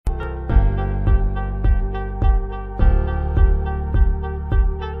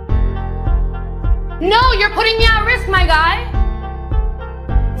No, you're putting me at risk, my guy.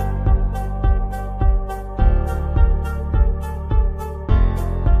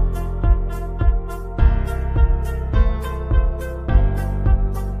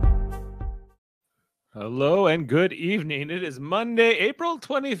 Hello and good evening. It is Monday, April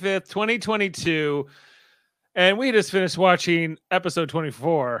 25th, 2022. And we just finished watching episode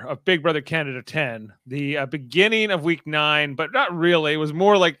 24 of Big Brother Canada 10, the beginning of week 9, but not really. It was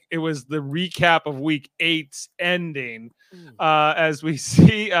more like it was the recap of week 8's ending. As we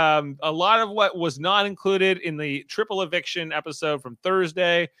see a lot of what was not included in the triple eviction episode from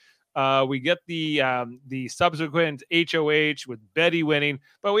Thursday. We get the subsequent HOH with Betty winning,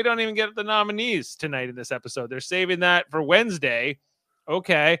 but we don't even get the nominees tonight in this episode. They're saving that for Wednesday.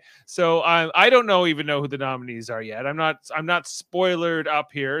 Okay, so I don't even know who the nominees are yet. I'm not spoilered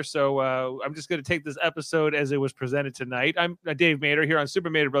up here, so I'm just going to take this episode as it was presented tonight. I'm Dave Mader here on Super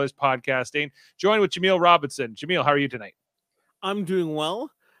Mader Brothers Podcasting, joined with Jameel Robinson. Jameel, how are you tonight? I'm doing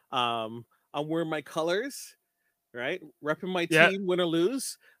well. I'm wearing my colors, right? Repping my team, win or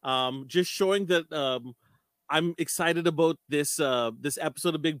lose. Just showing that I'm excited about this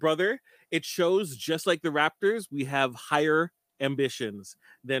episode of Big Brother. It shows, just like the Raptors, we have higher ambitions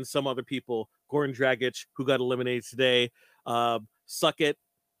than some other people. Goran Dragic, who got eliminated today, suck it.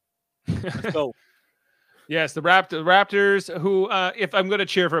 Let's go. Yes, the Raptors, who, if I'm going to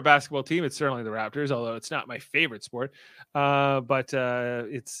cheer for a basketball team, it's certainly the Raptors, although it's not my favorite sport. But with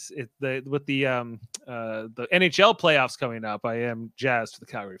the NHL playoffs coming up, I am jazzed for the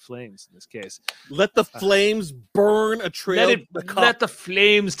Calgary Flames in this case. Let the flames burn a trail. Let the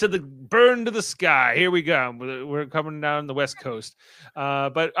flames burn to the sky. Here we go. We're coming down the West Coast.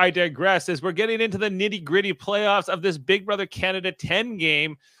 But I digress as we're getting into the nitty gritty playoffs of this Big Brother Canada 10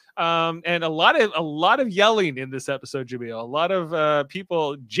 game. And a lot of yelling in this episode, Jameel. A lot of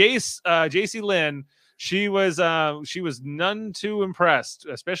people. JC Lynn, she was none too impressed,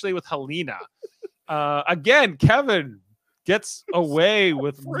 especially with Helena. Again, Kevin gets away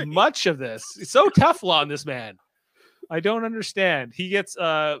with much of this. It's so Teflon, this man. I don't understand. He gets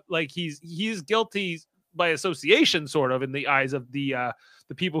he's guilty by association, sort of, in the eyes of the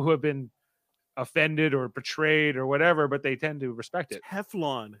people who have been offended or betrayed or whatever, but they tend to respect it.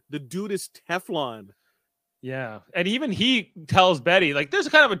 Teflon. The dude is Teflon. Yeah. And even he tells Betty, like, there's a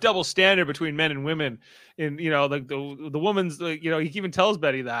kind of a double standard between men and women in, like the woman's, he even tells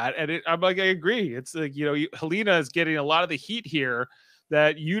Betty that. And I'm like, I agree. It's like, Helena is getting a lot of the heat here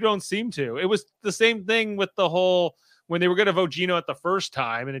that you don't seem to. It was the same thing with the whole, when they were going to vote Gino at the first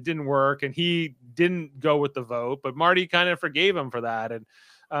time and it didn't work and he didn't go with the vote, but Marty kind of forgave him for that. And,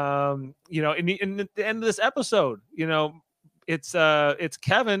 in the end of this episode, it's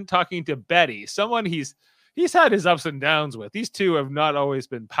Kevin talking to Betty, someone he's had his ups and downs with. These two have not always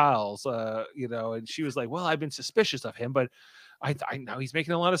been pals, and she was like, well, I've been suspicious of him, but I now he's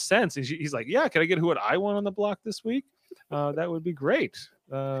making a lot of sense. And he's like, yeah, can I get who I want on the block this week? That would be great.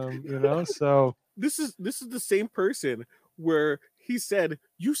 So this is the same person where he said,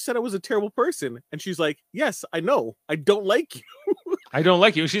 you said I was a terrible person. And she's like, yes, I know. I don't like you. I don't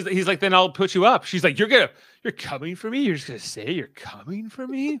like you. He's like, then I'll put you up. She's like, you're coming for me? You're just going to say you're coming for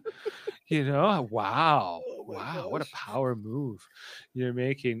me? Wow. Oh wow. What a power move you're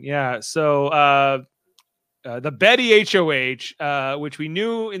making. Yeah. So the Betty HOH, which we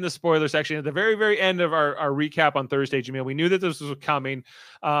knew in the spoiler section at the very, very end of our recap on Thursday, Jameel, we knew that this was coming.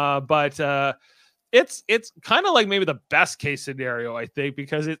 But it's kind of like maybe the best case scenario, I think,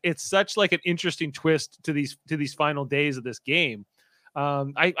 because it's such like an interesting twist to these final days of this game.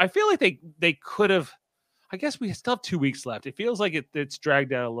 I feel like they could have. I guess we still have 2 weeks left. It feels like it's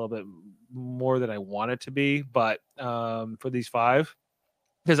dragged out a little bit more than I want it to be, but for these 5,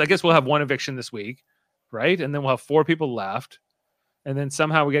 because I guess we'll have 1 eviction this week, right? And then we'll have 4 people left, and then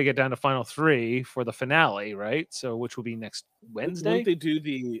somehow we got to get down to final 3 for the finale, right? So which will be next Wednesday. Won't they do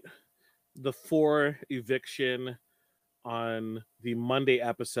the 4 eviction on the Monday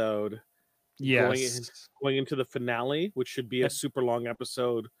episode? Yes, going into the finale, which should be a super long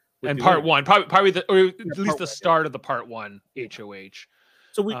episode. And part 1, probably or at least the start of the part 1 HOH.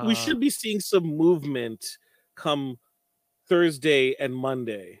 So we should be seeing some movement come Thursday and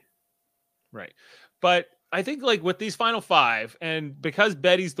Monday. Right. But I think like with these final 5, and because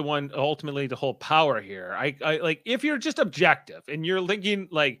Betty's the one ultimately to hold power here, I like, if you're just objective and you're thinking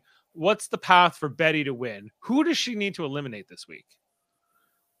like, what's the path for Betty to win? Who does she need to eliminate this week?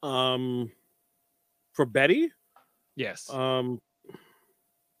 For Betty? Yes.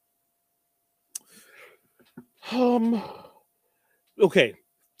 Okay.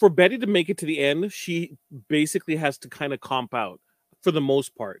 For Betty to make it to the end, she basically has to kind of comp out for the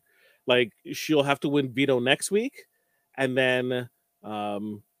most part. Like she'll have to win veto next week, and then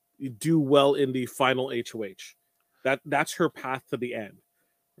do well in the final HOH. That's her path to the end,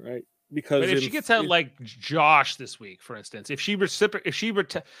 right? Because but if she gets out like Josh this week, for instance, if she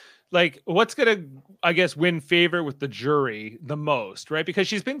like what's gonna, I guess, win favor with the jury the most, right? Because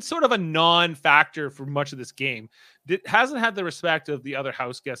she's been sort of a non-factor for much of this game. Hasn't had the respect of the other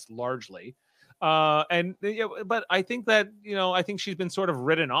house guests largely. But I think that, I think she's been sort of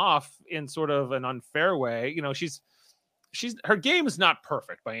written off in sort of an unfair way. She's her game is not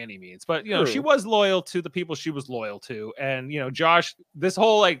perfect by any means, but she was loyal to the people she was loyal to. And Josh, this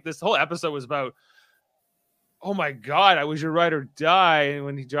whole episode was about, oh my God, I was your ride or die. And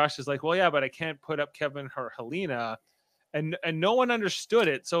when Josh is like, well, yeah, but I can't put up Kevin or Helena, and no one understood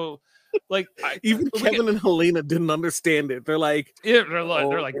it. So like even Kevin and Helena didn't understand it. They're like,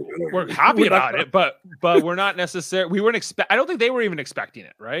 we're happy about it, but we're not necessarily. We weren't I don't think they were even expecting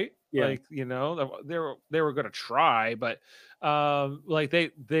it, right? Yeah. Like they were going to try, but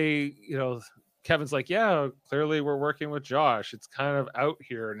Kevin's like, yeah, clearly we're working with Josh. It's kind of out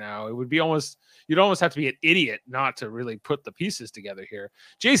here now. It would be you'd almost have to be an idiot not to really put the pieces together here.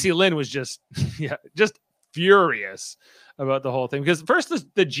 JC Lynn was just furious about the whole thing, because first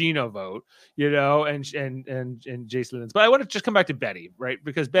the Gino vote, and JC Lynn's. But I want to just come back to Betty, right?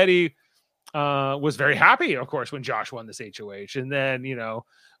 Because Betty was very happy, of course, when Josh won this HOH, and then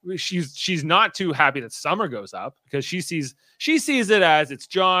she's not too happy that Summer goes up, because she sees it as it's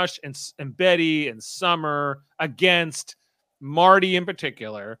Josh and Betty and Summer against Marty in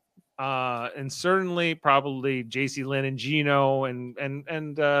particular, and certainly probably JC Lynn and Gino and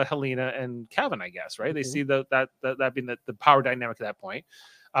Helena and Kevin, I guess, right? Mm-hmm. They see that being the power dynamic at that point.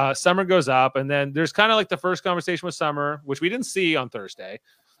 Summer goes up, and then there's kind of like the first conversation with Summer, which we didn't see on Thursday.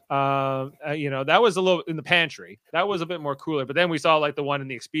 That was a little in the pantry. That was a bit more cooler, but then we saw like the one in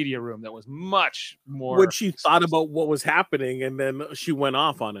the Expedia room that was much more when she thought about what was happening, and then she went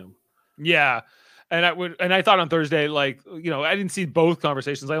off on him. Yeah. And I thought on Thursday, like, I didn't see both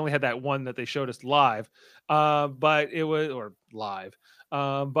conversations. I only had that one that they showed us live. But it was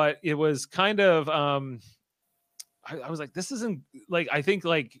kind of, I was like, this isn't like, I think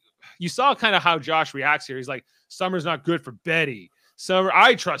like you saw kind of how Josh reacts here. He's like, Summer's not good for Betty. Summer,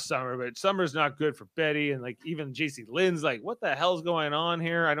 I trust Summer, but Summer's not good for Betty. And like, even JC Lynn's like, what the hell's going on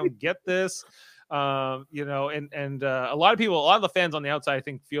here? I don't get this. A lot of the fans on the outside, I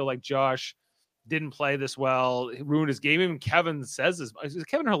think, feel like Josh didn't play this well. He ruined his game. Even Kevin says this. It was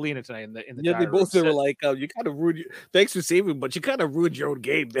Kevin and Helena tonight in the yeah. They both were like, "You kind of ruined. Thanks for saving, but you kind of ruined your own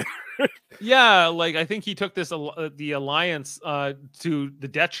game there." Yeah, like I think he took this the alliance to the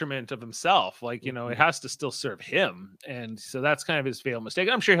detriment of himself. Like it has to still serve him, and so that's kind of his fatal mistake.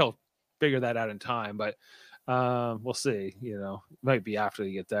 I'm sure he'll figure that out in time, but we'll see. Might be after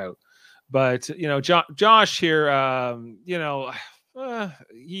he gets out. But Josh here,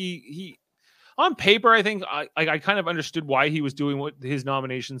 he. On paper, I think I kind of understood why he was doing his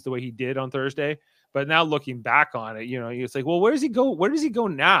nominations the way he did on Thursday. But now looking back on it, it's like, well, where does he go? Where does he go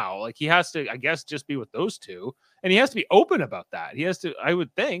now? Like he has to, I guess, just be with those two, and he has to be open about that. He has to, I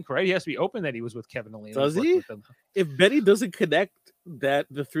would think, right? He has to be open that he was with Kevin and Helena. Does he? If Betty doesn't connect that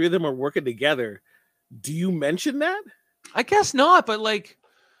the three of them are working together, do you mention that? I guess not, but like.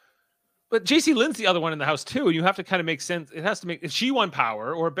 But JC Lynn's the other one in the house too, and you have to kind of make sense. It has to make if she won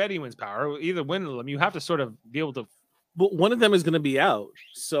power or Betty wins power, either win them. You have to sort of be able to. But one of them is going to be out,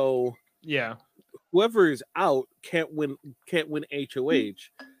 so yeah, whoever is out can't win HOH.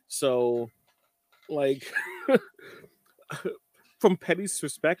 So, like, from Petty's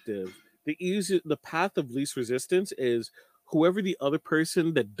perspective, the path of least resistance is whoever the other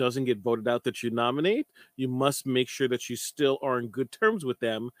person that doesn't get voted out that you nominate. You must make sure that you still are in good terms with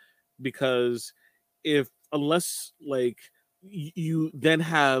them. Because unless like you then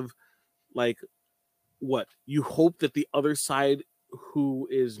have like what you hope that the other side who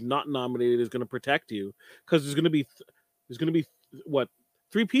is not nominated is going to protect you, because there's going to be what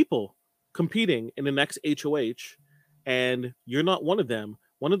 3 people competing in the next HOH, and you're not one of them.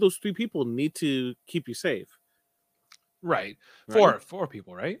 One of those 3 people need to keep you safe. Right. 4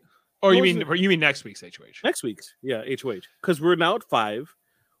 people, right? Or you mean next week's HOH? Next week's, yeah, HOH. Because we're now at 5.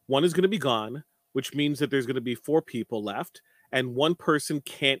 1 is going to be gone, which means that there's going to be 4 people left, and 1 person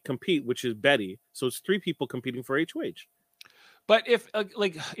can't compete, which is Betty. So it's 3 people competing for HOH. But if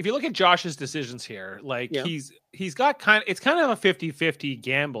you look at Josh's decisions here, like he's got it's kind of a 50-50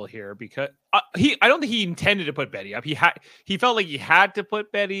 gamble here, because I don't think he intended to put Betty up. He felt like he had to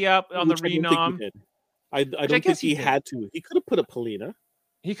put Betty up on the renom. I don't think he had to. He could have put up Helena.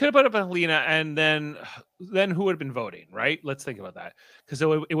 He could have put up Helena, and then who would have been voting, right? Let's think about that, because it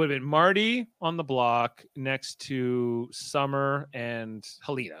would have been Marty on the block next to Summer and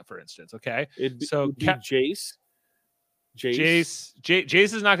Helena, for instance. Okay, It'd be Jace. Jace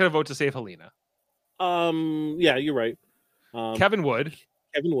is not going to vote to save Helena. Yeah, you're right. Kevin would.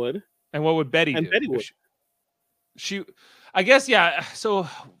 And what would Betty do? Betty would. She, I guess, yeah. So,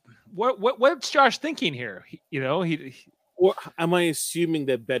 what's Josh thinking here? Or am I assuming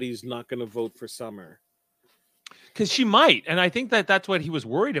that Betty's not going to vote for Summer? Because she might, and I think that's what he was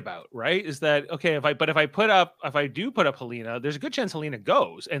worried about, right? Is that okay? If I do put up Helena, there's a good chance Helena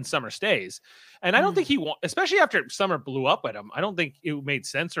goes and Summer stays, and I don't think he won't, especially after Summer blew up at him. I don't think it made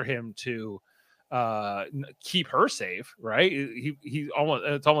sense for him to keep her safe, right?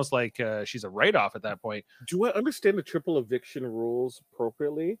 It's almost like she's a write-off at that point. Do I understand the triple eviction rules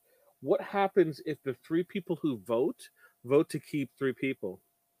appropriately? What happens if the 3 people who vote to keep 3 people?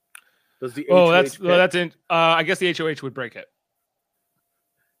 Does the that's in I guess the HOH would break it.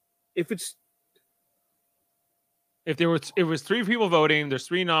 If there was 3 people voting, there's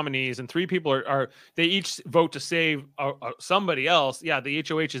 3 nominees, and 3 people are they each vote to save somebody else. Yeah, the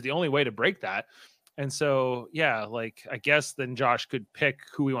HOH is the only way to break that. And so, yeah, like I guess then Josh could pick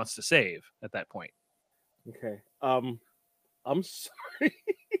who he wants to save at that point. Okay. I'm sorry.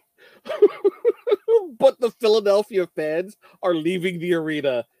 But the Philadelphia fans are leaving the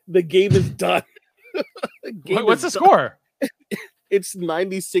arena. The game is done. What's the score? It's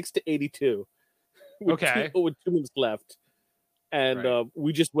 96-82. With 2 minutes left. And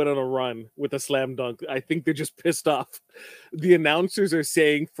we just went on a run with a slam dunk. I think they're just pissed off. The announcers are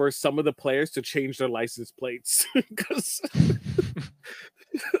saying for some of the players to change their license plates.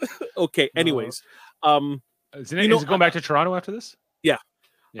 Okay, anyways. Is it going back to Toronto after this? Yeah.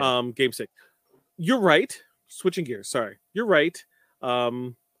 Game 6. You're right. Switching gears. Sorry. You're right.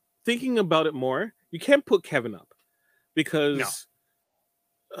 Thinking about it more, you can't put Kevin up because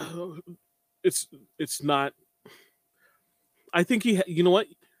it's not. I think you know what?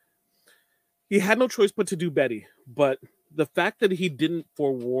 He had no choice but to do Betty. But the fact that he didn't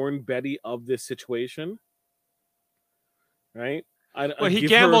forewarn Betty of this situation, right? He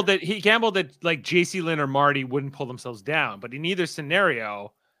gambled that like JC Lynn or Marty wouldn't pull themselves down, but in either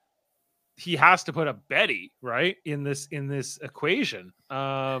scenario, he has to put up Betty, right? In this equation.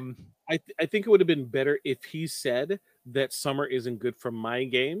 I think it would have been better if he said that Summer isn't good for my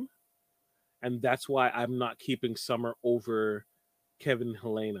game, and that's why I'm not keeping Summer over Kevin and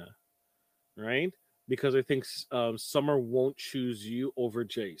Helena, right? Because I think Summer won't choose you over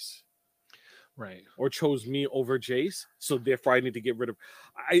Jace. Right. Or chose me over Jace. So therefore I need to get rid of.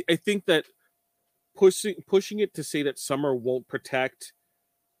 I think that pushing it to say that Summer won't protect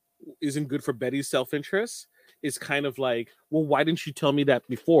isn't good for Betty's self-interest is kind of like, well, why didn't you tell me that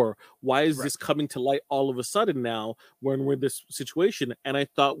before? Why is this coming to light all of a sudden now when we're in this situation? And I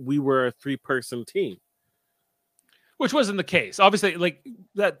thought we were a 3-person team. Which wasn't the case. Obviously, like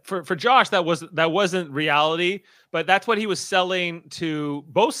that for Josh, that wasn't reality, but that's what he was selling to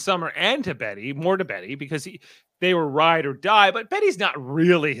both Summer and to Betty, more to Betty, because they were ride or die, but Betty's not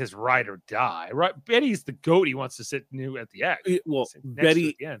really his ride or die, right? Betty's the goat he wants to sit new at the end. Well,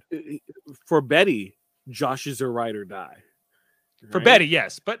 Betty, for Betty, Josh is her ride or die. Right? For Betty,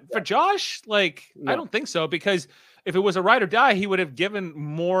 yes. But for Josh, like, no. I don't think so, because if it was a ride or die, he would have given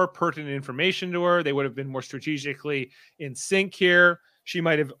more pertinent information to her. They would have been more strategically in sync here. She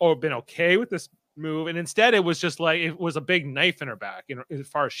might have been okay with this move. And instead, it was just like, it was a big knife in her back, as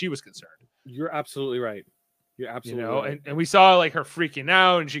far as she was concerned. You're absolutely right. You're absolutely right. And we saw like her freaking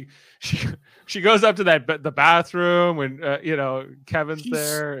out, and she goes up to the bathroom when Kevin's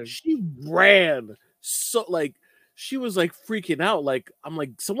there. And she ran so like she was like freaking out. Like I'm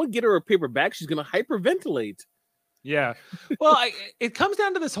like, someone get her a paper bag. She's gonna hyperventilate. Yeah. Well, it comes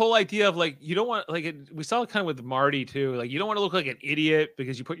down to this whole idea of like, you don't want, like, we saw it kind of with Marty too. Like, you don't want to look like an idiot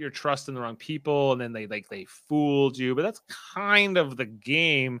because you put your trust in the wrong people and then they fooled you. But that's kind of the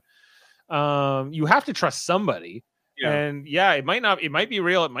game. You have to trust somebody. Yeah. And it might be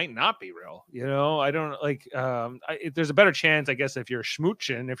real. It might not be real. I don't like, there's a better chance, I guess, if you're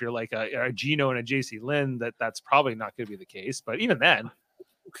schmooching, if you're like a Gino and a JC Lynn, that's probably not going to be the case. But even then,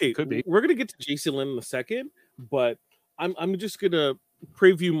 okay, could be. We're going to get to JC Lynn in a second. But I'm just gonna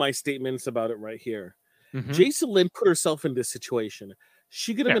preview my statements about it right here. Mm-hmm. JC Lynn put herself in this situation.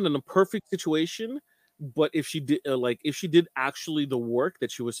 She could have been in a perfect situation, but if she did actually the work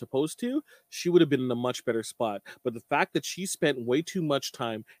that she was supposed to, she would have been in a much better spot. But the fact that she spent way too much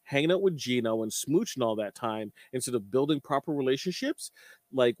time hanging out with Gino and smooching all that time instead of building proper relationships,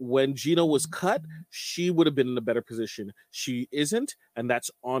 like when Gino was cut, she would have been in a better position. She isn't, and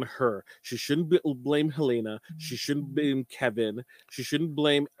that's on her. She shouldn't blame Helena. She shouldn't blame Kevin. She shouldn't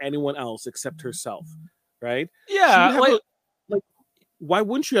blame anyone else except herself, right? Yeah, like why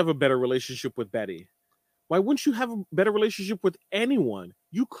wouldn't you have a better relationship with Betty? Why wouldn't you have a better relationship with anyone?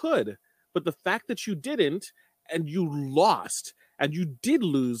 You could, but the fact that you didn't, and you lost, and you did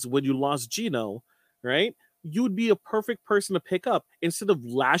lose when you lost Gino, right? You would be a perfect person to pick up instead of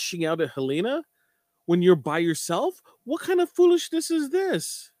lashing out at Helena when you're by yourself. What kind of foolishness is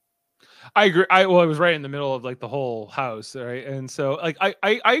this? I agree. I was right in the middle of like the whole house, right? And so like I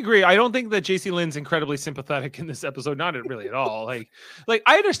agree. I don't think that JC Lynn's incredibly sympathetic in this episode, not really at all. Like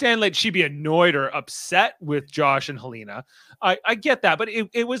I understand like she'd be annoyed or upset with Josh and Helena. I get that, but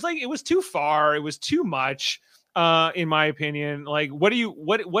it was like it was too far. It was too much, in my opinion. Like what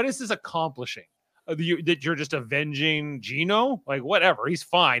is this accomplishing? That you're just avenging Gino? Like whatever, he's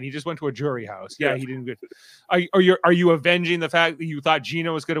fine. He just went to a jury house. Yeah, he didn't good. Are you avenging the fact that you thought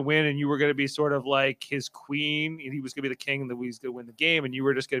Gino was going to win and you were going to be sort of like his queen and he was going to be the king and that he was going to win the game and you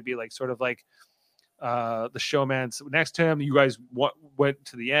were just going to be like sort of like the showman next to him? You guys went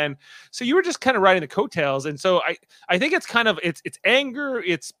to the end, so you were just kind of riding the coattails. And so I think it's kind of it's anger,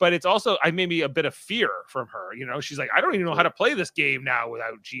 but it's also maybe a bit of fear from her. You know, she's like, I don't even know how to play this game now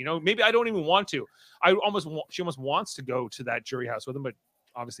without Gino. Maybe I don't even want to. She almost wants to go to that jury house with him, but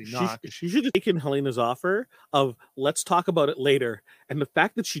obviously not. She should have taken Helena's offer of let's talk about it later. And the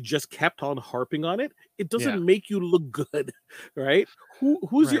fact that she just kept on harping on it, it doesn't make you look good, right?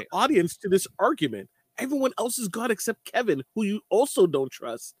 Who's your audience to this argument? Everyone else is gone except Kevin, who you also don't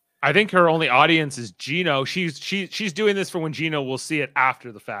trust. I think her only audience is Gino. She's doing this for when Gino will see it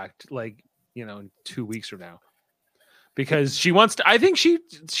after the fact, like, you know, in 2 weeks from now. Because she wants to, I think she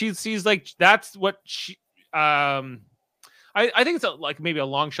sees like that's what she I think it's like maybe a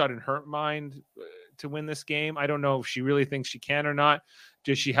long shot in her mind to win this game. I don't know if she really thinks she can or not.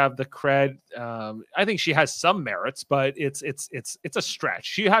 Does she have the cred? I think she has some merits, but it's a stretch.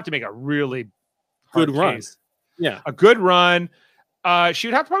 She would have to make a really good run. Case. Yeah, a good run. She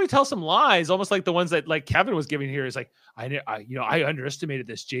would have to probably tell some lies, almost like the ones that like Kevin was giving here. Is like, I underestimated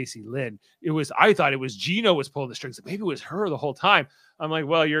this JC Lynn. I thought it was Gino was pulling the strings. Maybe it was her the whole time. I'm like,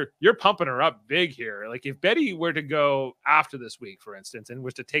 well, you're pumping her up big here. Like if Betty were to go after this week, for instance, and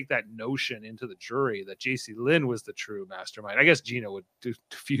was to take that notion into the jury that JC Lynn was the true mastermind, I guess Gino would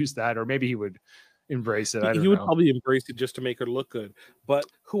diffuse that, or maybe he would embrace it. He would probably embrace it just to make her look good. But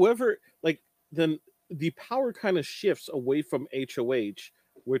whoever, like, then the power kind of shifts away from HOH,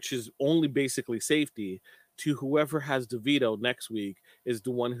 which is only basically safety, to whoever has the veto next week is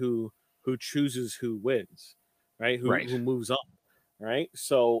the one who chooses who wins, right? Who moves on, right?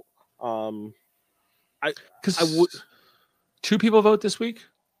 So, I would. 2 people vote this week,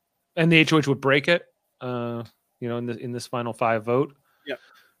 and the HOH would break it. In this final 5 vote. Yeah.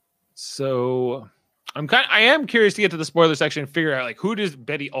 So I am curious to get to the spoiler section and figure out like who does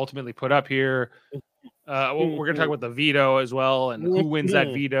Betty ultimately put up here. We're going to talk about the veto as well, and who wins that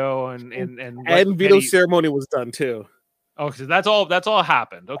veto, and veto Betty... ceremony was done too. Oh, so that's all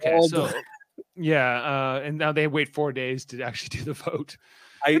happened. Okay, yeah, and now they wait 4 days to actually do the vote.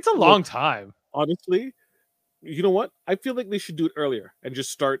 It's a long time, honestly. You know what? I feel like they should do it earlier and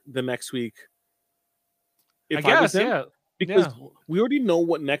just start the next week. Because we already know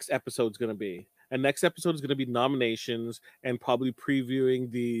what next episode is going to be, and next episode is going to be nominations and probably previewing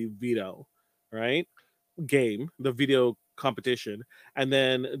the veto, right? Game, the video competition, and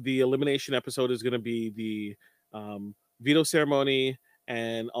then the elimination episode is going to be the veto ceremony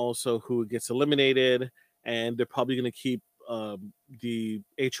and also who gets eliminated, and they're probably going to keep the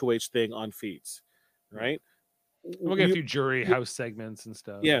HOH thing on feeds, right? We'll get a few jury house segments and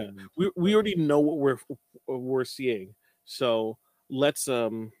stuff. Yeah, we already know what we're seeing, so let's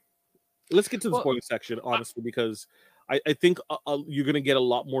get to the spoiler section, honestly, because I think you're going to get a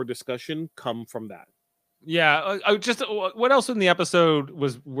lot more discussion come from that. Yeah, what else in the episode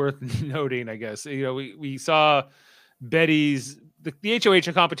was worth noting? I guess we saw Betty's the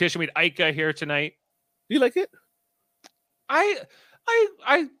HOH competition. We had Ika here tonight. Do you like it?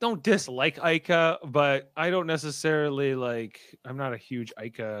 I don't dislike Ika, but I don't necessarily like. I'm not a huge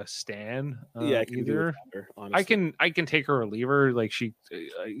Ika stan. Either. I can take her or leave her. Like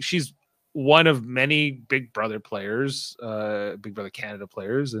she's one of many Big Brother players, Big Brother Canada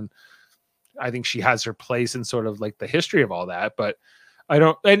players, and I think she has her place in sort of like the history of all that. But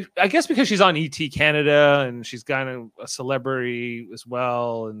and I guess because she's on ET Canada and she's kind of a celebrity as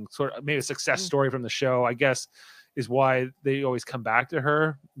well, and sort of maybe a success story from the show, I guess, is why they always come back to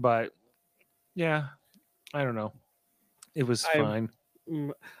her. But yeah, I don't know. It was fine.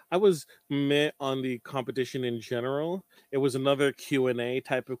 I was meh on the competition in general. It was another Q&A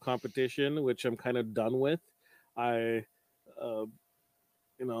type of competition, which I'm kind of done with. I, uh,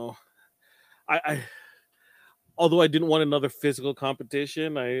 you know, I although I didn't want another physical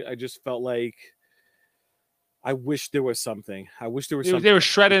competition, I just felt like I wish there was something. I wish there was something. They were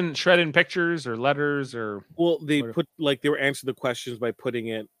shredding pictures or letters or. Well, they were answering the questions by putting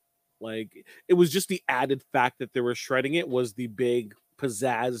it like it was just the added fact that they were shredding it was the big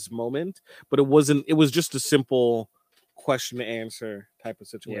pizzazz moment, but it wasn't. It was just a simple question to answer type of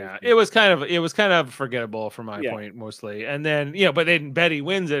situation. Yeah, it was kind of forgettable from my point mostly. And then but then Betty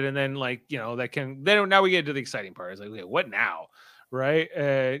wins it, and then now we get to the exciting part. It's like, okay, what now, right?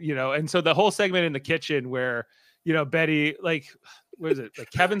 And so the whole segment in the kitchen where Betty, like, what is it?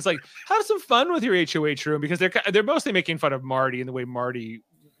 Like Kevin's like, have some fun with your HOH room, because they're mostly making fun of Marty and the way Marty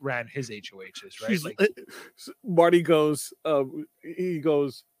ran his HOHs, right? Like, Marty goes, he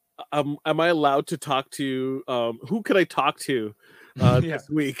goes, am I allowed to talk to who could I talk to this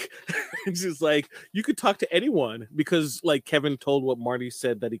week? It's just like, you could talk to anyone, because like Kevin told what Marty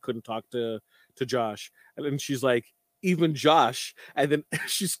said that he couldn't talk to Josh, and then she's like, even Josh, and then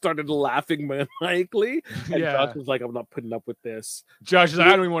she started laughing maniacally, and Josh was like, I'm not putting up with this. Josh is like,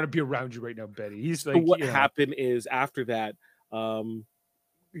 I don't even want to be around you right now, Betty. He's like, what happened is after that,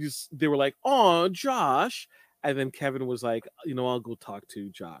 they were like, oh, Josh, and then Kevin was like, I'll go talk to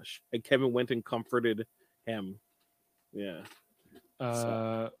Josh, and Kevin went and comforted him.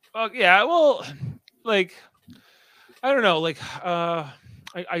 Well, like, I don't know, like,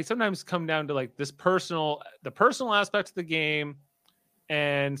 I sometimes come down to like the personal aspects of the game,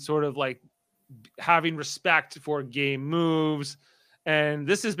 and sort of like having respect for game moves. And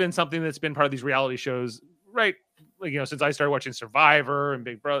this has been something that's been part of these reality shows, right? Like, since I started watching Survivor and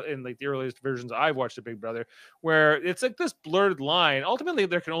Big Brother, and like the earliest versions I've watched of Big Brother, where it's like this blurred line. Ultimately,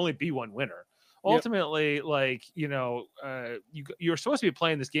 there can only be one winner. Ultimately, like, you're supposed to be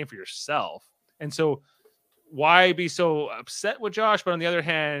playing this game for yourself. And so why be so upset with Josh? But on the other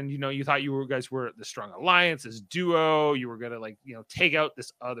hand, you thought you guys were the strong alliance, this duo. You were going to take out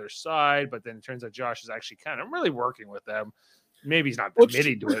this other side. But then it turns out Josh is actually kind of really working with them. Maybe he's not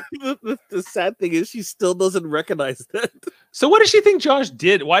admitting to it. The sad thing is she still doesn't recognize that. So what does she think Josh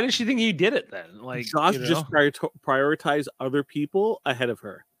did? Why did she think he did it then? Like, Josh just prioritized other people ahead of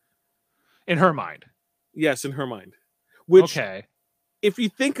her. In her mind. Yes, in her mind. Which, if you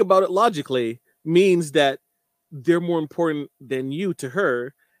think about it logically, means that they're more important than you to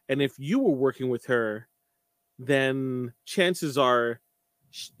her. And if you were working with her, then chances are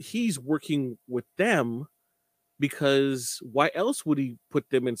he's working with them, because why else would he put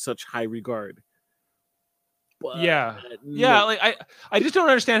them in such high regard? But like I just don't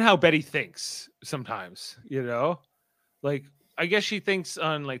understand how Betty thinks sometimes, like, I guess she thinks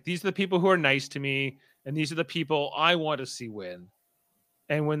on like, these are the people who are nice to me, and these are the people I want to see win.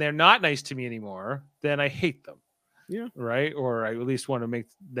 And when they're not nice to me anymore, then I hate them. Yeah. Right. Or I at least want to make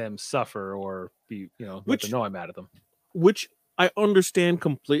them suffer, or be, let them know I'm mad at them. Which I understand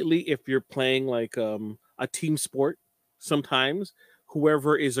completely if you're playing like a team sport. Sometimes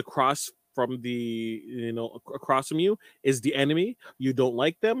whoever is across from across from you is the enemy. You don't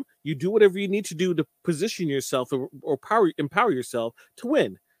like them. You do whatever you need to do to position yourself or empower yourself to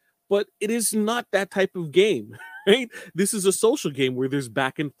win. But it is not that type of game, right? This is a social game where there's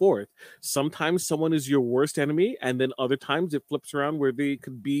back and forth. Sometimes someone is your worst enemy, and then other times it flips around where they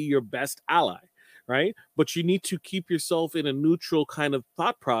could be your best ally, right? But you need to keep yourself in a neutral kind of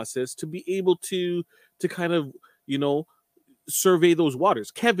thought process to be able to kind of, survey those waters.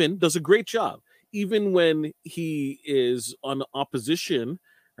 Kevin does a great job. Even when he is on opposition,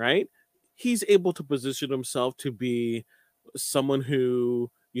 right? He's able to position himself to be someone who,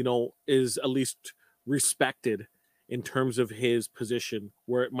 is at least respected in terms of his position,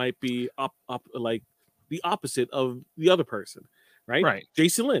 where it might be up like the opposite of the other person, right? Right.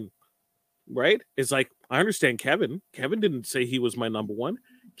 Jason Lynn, right? It's like, I understand Kevin. Kevin didn't say he was my number one.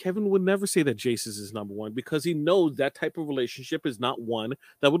 Kevin would never say that Jace is his number one, because he knows that type of relationship is not one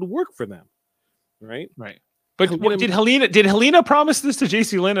that would work for them, right? Right. But did Helena promise this to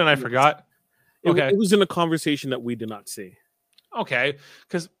JC Lynn, and I forgot? Okay. It was in a conversation that we did not see. Okay.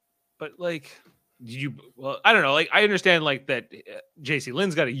 But like, I don't know. Like, I understand like that JC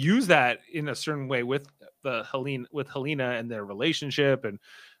Lynn's got to use that in a certain way with Helena and their relationship and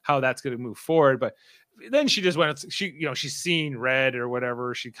how that's going to move forward. But then she just she's seeing red or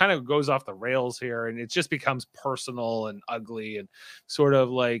whatever. She kind of goes off the rails here, and it just becomes personal and ugly, and sort of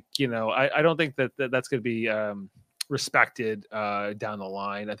like, I don't think that's going to be respected down the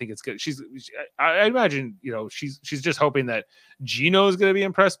line. I think it's good. I imagine, she's just hoping that Gino is going to be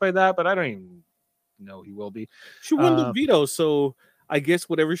impressed by that, but I don't even know he will be. She won the veto, so I guess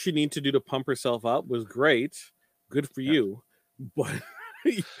whatever she needed to do to pump herself up was great. Good for you. But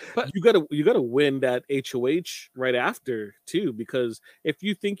you gotta win that HOH right after too, because if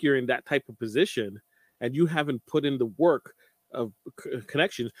you think you're in that type of position and you haven't put in the work of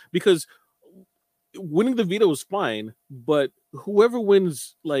connections, because winning the veto is fine, but whoever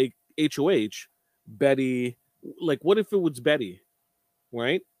wins like HOH, Betty, like what if it was Betty,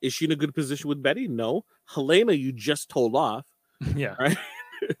 right? Is she in a good position with Betty? No. Helena, you just told off. Yeah. Right.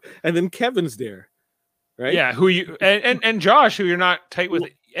 And then Kevin's there. Right. Yeah. Who you and Josh, who you're not tight with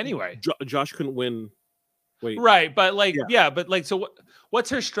anyway. Josh couldn't win. Wait. Right. But so what's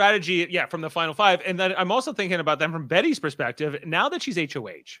her strategy? Yeah. From the final 5. And then I'm also thinking about them from Betty's perspective. Now that she's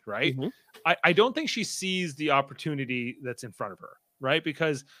HOH, right? Mm-hmm. I don't think she sees the opportunity that's in front of her. Right.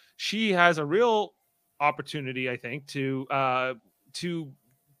 Because she has a real opportunity, I think, to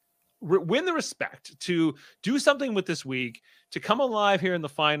win the respect, to do something with this week, to come alive here in the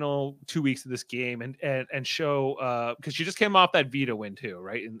final 2 weeks of this game and show, because she just came off that veto win too,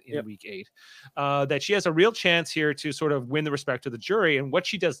 right? In week 8, that she has a real chance here to sort of win the respect of the jury. And what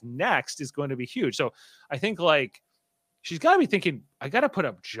she does next is going to be huge. So I think like she's got to be thinking, I got to put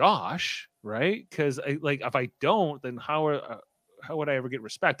up Josh, right? Because if I don't, then how would I ever get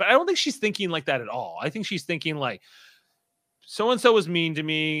respect? But I don't think she's thinking like that at all. I think she's thinking like, so-and-so was mean to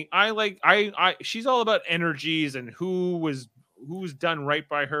me. She's all about energies and who's done right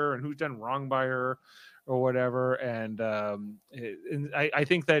by her and who's done wrong by her or whatever. And I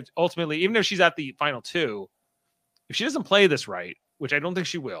think that ultimately, even if she's at the final 2, if she doesn't play this right, which I don't think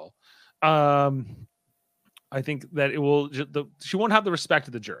she will, I think that it will. She won't have the respect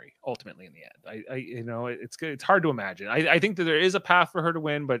of the jury ultimately in the end. It's hard to imagine. I think that there is a path for her to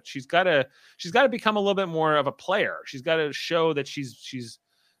win, but she's got to become a little bit more of a player. She's got to show that she's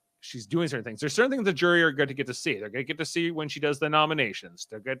doing certain things. There's certain things the jury are going to get to see. They're going to get to see when she does the nominations.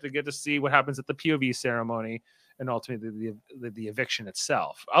 They're going to get to see what happens at the POV ceremony and ultimately the eviction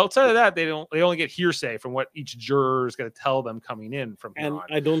itself. Outside of that, they only get hearsay from what each juror is going to tell them coming in from here on.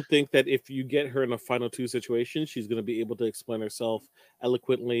 I don't think that if you get her in a final 2 situation, she's going to be able to explain herself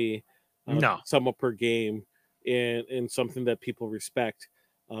eloquently, sum up her game in something that people respect.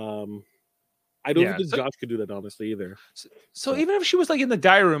 I don't think Josh could do that honestly either. So even if she was like in the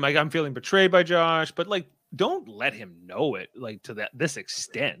diary room, like I'm feeling betrayed by Josh, but like don't let him know it like to this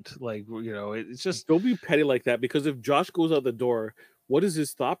extent. Like, it's just don't be petty like that, because if Josh goes out the door, what is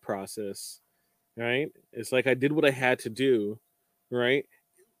his thought process? Right? It's like I did what I had to do, right?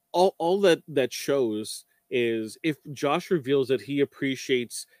 All that shows is if Josh reveals that he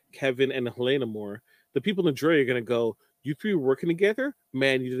appreciates Kevin and Helena more, the people in the jury are gonna go, you 3 were working together?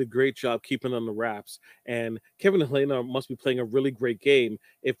 Man, you did a great job keeping on the wraps. And Kevin and Helena must be playing a really great game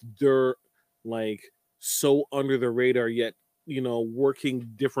if they're like so under the radar, yet, working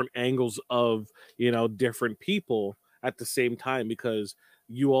different angles of, different people at the same time, because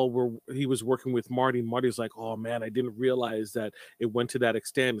he was working with Marty, and Marty's like, oh man, I didn't realize that it went to that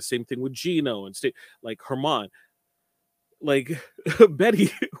extent. The same thing with Gino and like Herman. Like,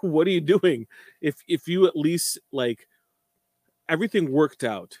 Betty, what are you doing? If you at least like everything worked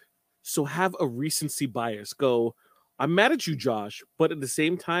out, so have a recency bias. Go, I'm mad at you, Josh, but at the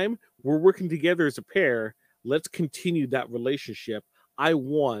same time, we're working together as a pair. Let's continue that relationship. I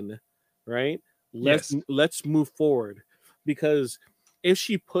won, right? Let's move forward. Because if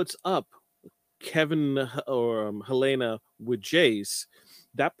she puts up Kevin or Helena with Jace,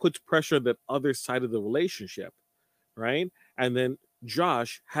 that puts pressure on the other side of the relationship, right? And then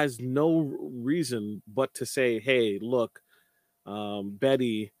Josh has no reason but to say, hey, look,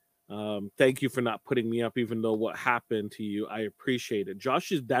 Betty, thank you for not putting me up, even though what happened to you, I appreciate it.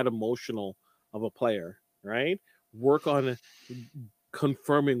 Josh is that emotional of a player, right? Work on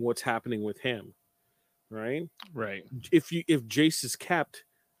confirming what's happening with him, right? Right. If Jace is kept,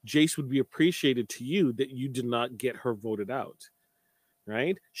 Jace would be appreciated to you that you did not get her voted out,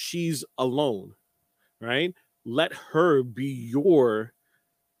 right? She's alone, right? Let her be your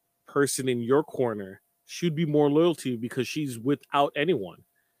person in your corner. She'd be more loyal to you because she's without anyone.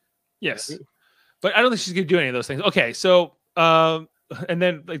 Yes. But I don't think she's going to do any of those things. Okay. So, and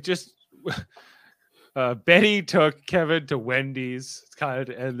then like just Betty took Kevin to Wendy's kind of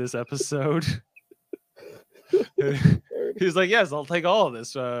to end this episode. He's like, yes, I'll take all of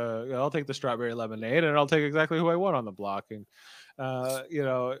this. I'll take the strawberry lemonade and I'll take exactly who I want on the block. And You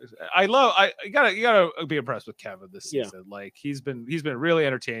know, you gotta be impressed with Kevin this Yeah. season. Like he's been really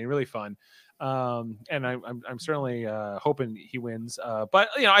entertaining, really fun. And I'm certainly hoping he wins. But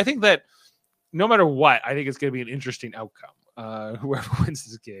you know, I think that no matter what, I think it's going to be an interesting outcome. Whoever wins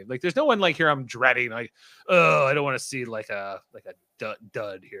this game, like there's no one like here I'm dreading. Like, oh, I don't want to see like a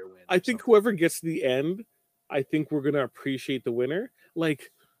dud here win. I think whoever gets to the end, I think we're gonna appreciate the winner.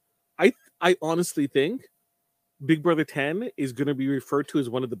 Like, I honestly think Big Brother 10 is gonna be referred to as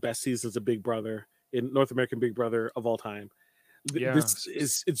one of the best seasons of Big Brother in North American Big Brother of all time. Yeah.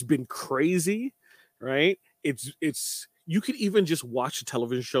 It's been crazy, right? It's you could even just watch a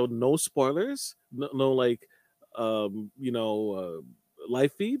television show, no spoilers, no like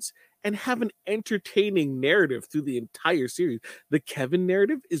live feeds, and have an entertaining narrative through the entire series. The Kevin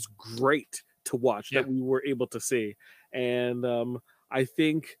narrative is great to watch that we were able to see, and I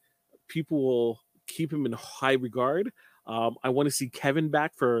think people will keep him in high regard. I want to see Kevin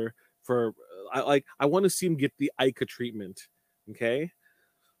back for I want to see him get the Ica treatment. Okay.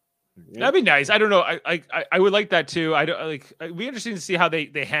 Yeah. That'd be nice. I don't know. I would like that too. I don't like. It'd be interesting to see how they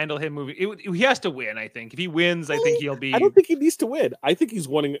handle him moving. He has to win. I think if he wins, I think he'll be. I don't think he needs to win. I think he's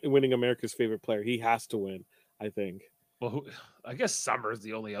winning America's favorite player. He has to win. I think. Well, I guess Summer's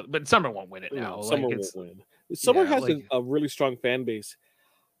the only other, but Summer won't win it now. No, Summer won't win. Summer has a really strong fan base.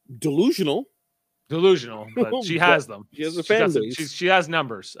 Delusional, but she has them. She has a fan base. She has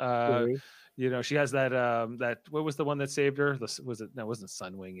numbers. You know, she has that what was the one that saved her? It wasn't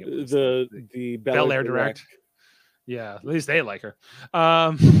Sunwing. It was the Bel Air Direct. Yeah, at least they like her.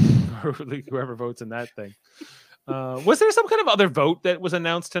 Whoever votes in that thing. Was there some kind of other vote that was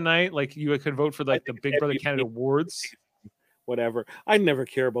announced tonight? Like you could vote for like the Big Brother Canada Awards. Whatever. I never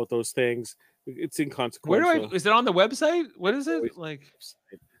care about those things. It's inconsequential. Is it on the website? What is it like?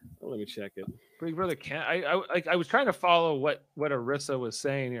 Let me check it. Big Brother can't. I was trying to follow what Arissa was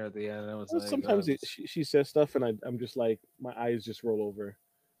saying here at the end. I was like, sometimes she says stuff, and I'm just like my eyes just roll over.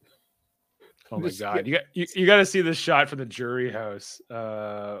 Oh my god! You got to see this shot from the jury house.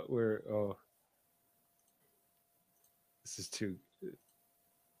 Where this is too.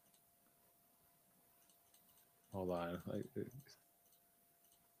 Hold on.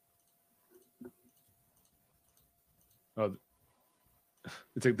 Oh.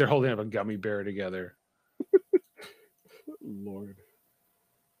 It's like they're holding up a gummy bear together. Lord.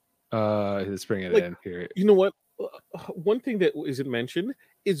 Let's bring it in here. You know what? One thing that isn't mentioned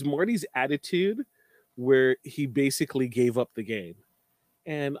is Marty's attitude where he basically gave up the game.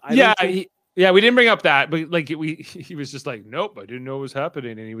 And we didn't bring up that, but like he was just like, nope, I didn't know what was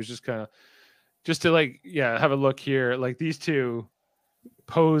happening. And he was just kind of just to have a look here. Like these two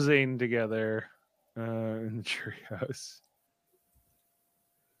posing together in the jury house.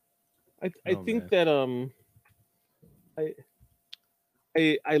 I think that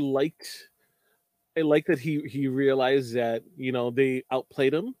I liked that he realized that they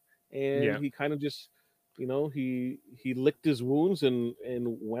outplayed him, and he kind of just he licked his wounds and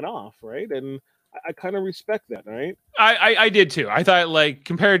went off, right? And I kind of respect that, right? I did too. I thought like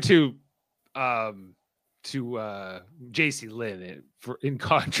compared to JC Lynn in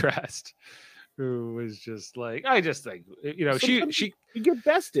contrast, who was just like she you get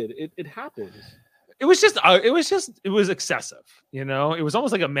bested. It happens. It was excessive. It was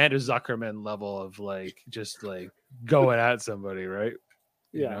almost like Amanda Zuckerman level of like just like going at somebody, right?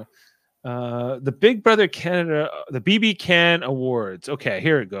 Yeah. The Big Brother Canada, the BB Can Awards. Okay,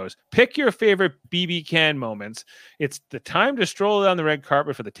 here it goes. Pick your favorite BB Can moments. It's the time to stroll down the red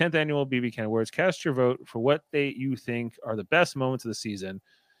carpet for the 10th annual BB Can Awards. Cast your vote for what you think are the best moments of the season.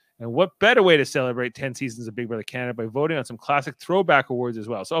 And what better way to celebrate 10 seasons of Big Brother Canada by voting on some classic throwback awards as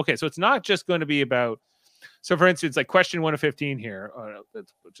well. So it's not just going to be about. So, for instance, like question 1 of 15 here. I'll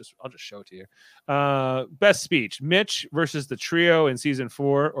just show it to you. Best speech: Mitch versus the trio in season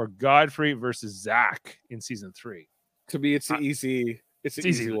 4, or Godfrey versus Zach in season 3. To me, it's an easy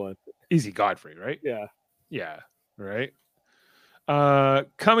one. Easy Godfrey, right? Yeah. Right.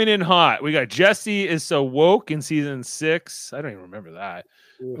 Coming in hot, we got Jesse is so woke in season 6. I don't even remember that.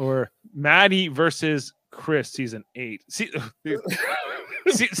 Oof. Or Maddie versus Chris season 8. Season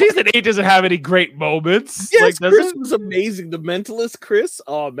 8 doesn't have any great moments. Yes, Chris was amazing. The Mentalist Chris.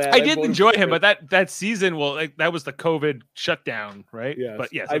 Oh man, I did enjoy him, but that season, that was the COVID shutdown, right? Yeah,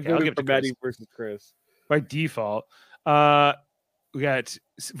 but yes, I voted for Maddie versus Chris by default. We got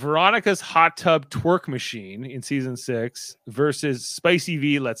Veronica's hot tub twerk machine in season 6 versus Spicy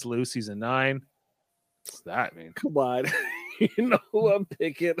V Let's Loose season 9. What's that mean? Come on. You know who I'm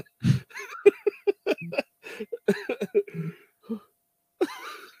picking.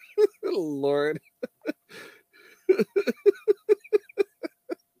 Lord.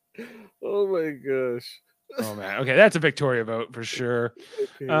 gosh. Oh man. Okay, that's a Victoria vote for sure.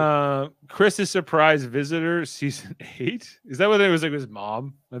 Okay. Chris's surprise visitor, season 8. Is that what it was like? His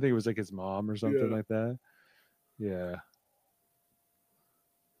mom? I think it was like his mom or something Yeah. like that. Yeah.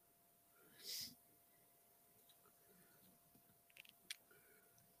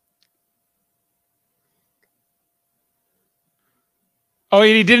 Oh,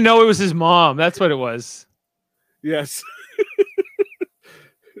 and he didn't know it was his mom. That's what it was. Yes.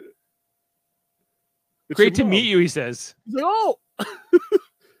 Great to meet you, he says. No.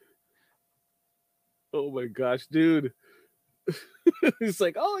 Oh my gosh, dude. He's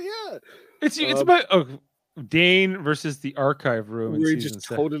like, oh yeah. It's about Dane versus the archive room. Where he just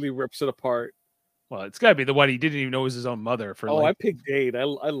totally rips it apart. Well, it's gotta be the one he didn't even know was his own mother. For I picked Dane. I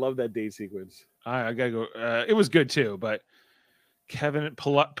love that Dane sequence. I gotta go. It was good too, but Kevin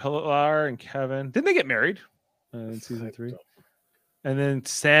Pilar and Kevin, didn't they get married in season 3? And then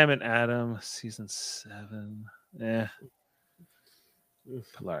Sam and Adam, season 7. Yeah.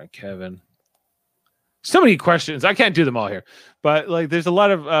 Pilar and Kevin. So many questions. I can't do them all here, but like, there's a lot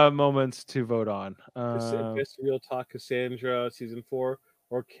of moments to vote on. Best Real Talk Cassandra season 4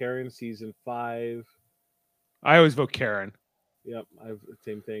 or Karen season 5. I always vote Karen. Yep, I have the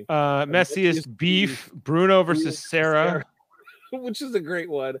same thing. Messiest beef, Bruno versus Sarah, which is a great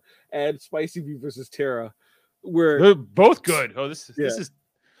one, and Spicy Beef versus Tara. Where they're both good. Oh, this is.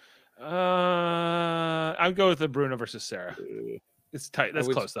 I'll go with the Bruno versus Sarah. It's tight. That's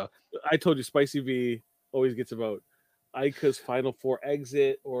close though. I told you, Spicy V always gets a vote. Ika's Final 4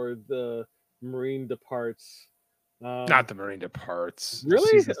 exit or the Marine departs. Not the Marine departs.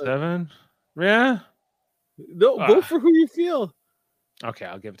 Really? Season 7. Yeah. No, vote for who you feel. Okay,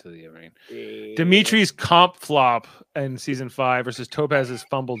 I'll give it to the Marine. Dimitri's comp flop in season 5 versus Topaz's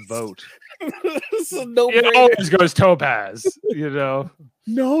fumbled vote. It always goes Topaz, you know.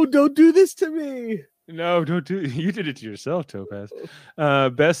 No, don't do this to me. No, don't do. You did it to yourself, Topaz.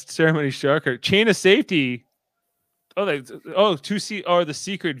 Best ceremony sharker, chain of safety. The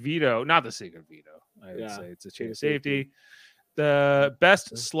secret veto, not the secret veto. I would say it's a chain of safety. The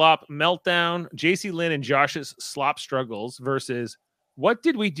best slop meltdown, JC Lynn and Josh's slop struggles versus what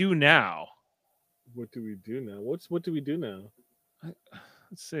did we do now? What do we do now? What do we do now?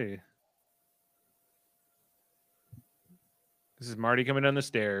 Let's see. This is Marty coming down the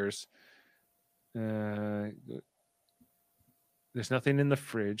stairs. There's nothing in the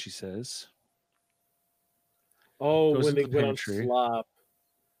fridge, he says. Oh, when they went on slop.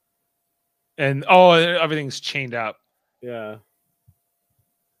 And everything's chained up. Yeah.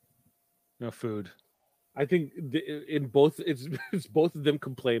 No food. I think in both it's both of them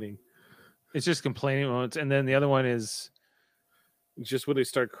complaining. It's just complaining moments, and then the other one is just when they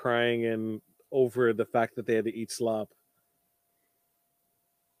start crying and over the fact that they had to eat slop.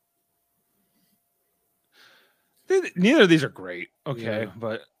 Neither of these are great. Okay, yeah.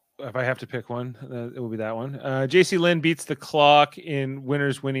 But if I have to pick one, it will be that one. JC Lynn beats the clock in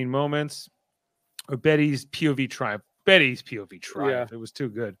winners winning moments. Or Betty's POV triumph. Yeah. It was too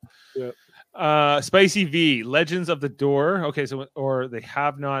good. Yeah. Spicy V, Legends of the Door. Okay, so or they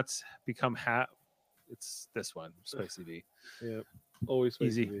have nots become It's this one, Spicy V. Yeah, always Spicy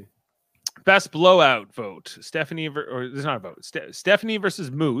easy. V. Best blowout vote, Stephanie or there's not a vote. Stephanie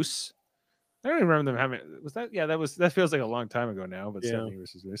versus Moose. I don't even remember them having. Was that? Yeah, that feels like a long time ago now. But Stephanie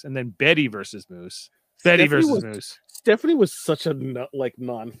versus Moose, and then Betty versus Moose. Betty versus Moose. Stephanie was such a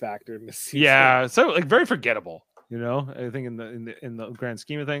non-factor in this season. Yeah, so like very forgettable. You know, I think in the grand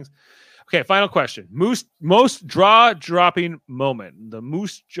scheme of things. Okay, final question. Most jaw-dropping moment. The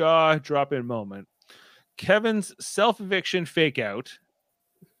Moose jaw-dropping moment. Kevin's self-eviction fake out,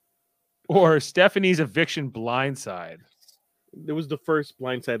 or Stephanie's eviction blindside. It was the first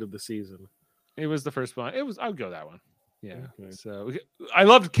blindside of the season. It was the first one. I'll go that one. Yeah. Okay. So I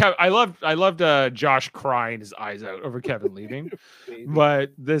loved Josh crying his eyes out over Kevin leaving, but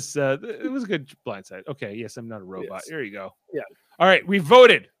this it was a good blindside. Okay. Yes, I'm not a robot. Yes. Here you go. Yeah. All right, we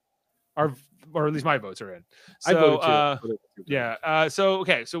voted. Or at least my votes are in. So, I voted too. Yeah. So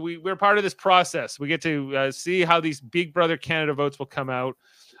we're part of this process. We get to see how these Big Brother Canada votes will come out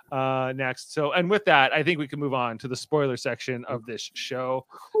next. So, and with that, I think we can move on to the spoiler section of this show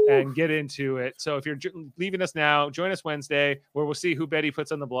and get into it. So if you're leaving us now, join us Wednesday where we'll see who Betty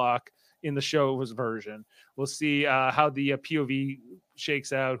puts on the block in the show's version. We'll see how the POV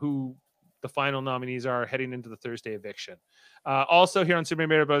shakes out, who the final nominees are heading into the Thursday eviction. Also here on Super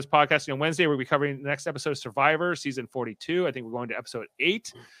Mario Bros. Podcast on Wednesday, we'll be covering the next episode of Survivor season 42. I think we're going to episode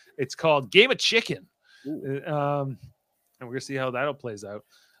 8. It's called Game of Chicken. And we're going to see how that all plays out.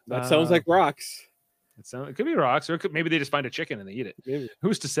 That sounds like rocks. It could be rocks, or maybe they just find a chicken and they eat it. Maybe.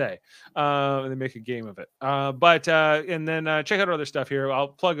 Who's to say? And they make a game of it. And then check out our other stuff here. I'll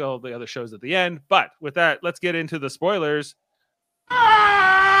plug all the other shows at the end. But with that, let's get into the spoilers.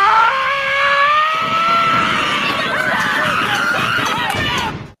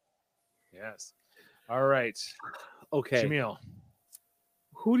 Yes. All right. Okay. Jamil.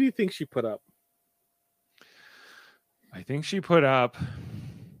 Who do you think she put up? I think she put up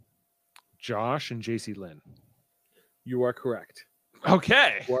Josh and JC Lynn. You are correct.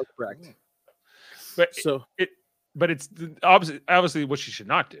 Okay. You are correct. But so it's obviously what she should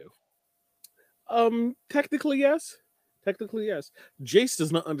not do. Technically yes. Jace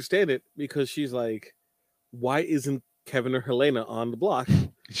does not understand it because she's like, why isn't Kevin or Helena on the block?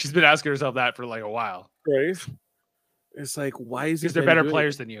 She's been asking herself that for like a while. Right. It's like, why is it? Because they're better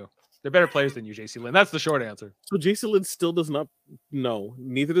players than you. They're better players than you, JC Lynn. That's the short answer. So JC Lynn still does not know,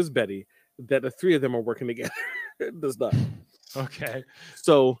 neither does Betty, that the three of them are working together. It does not. Okay.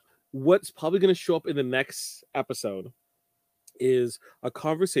 So what's probably going to show up in the next episode is a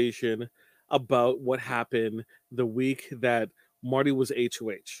conversation about what happened the week that Marty was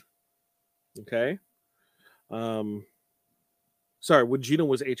HOH. Okay. Sorry, when Gina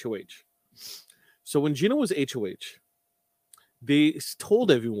was HOH. So when Gina was HOH, they told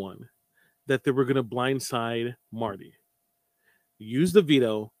everyone that they were going to blindside Marty. Use the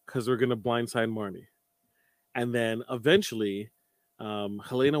veto because they're going to blindside Marty. And then eventually,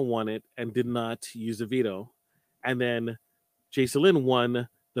 Helena won it and did not use the veto. And then Jason Lynn won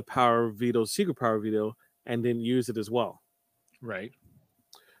the power of veto, secret power of veto, and didn't use it as well. Right.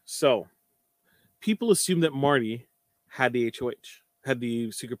 So people assume that Marty had the HOH, had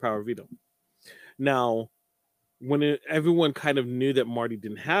the secret power of veto. Now, when everyone kind of knew that Marty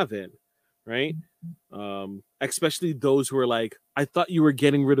didn't have it, right? Especially those who were like, I thought you were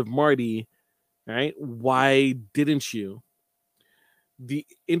getting rid of Marty, right? Why didn't you? The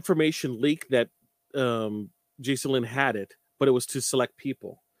information leaked that Jason Lynn had it, but it was to select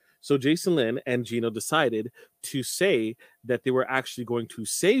people. So Jason Lynn and Gino decided to say that they were actually going to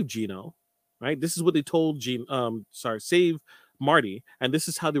save Gino, right? This is what they told save Marty, and this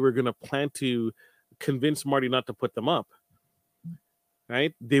is how they were going to plan to convince Marty not to put them up,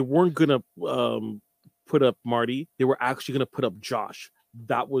 right? They weren't going to put up Marty. They were actually going to put up Josh.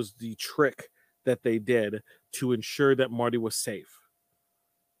 That was the trick that they did to ensure that Marty was safe.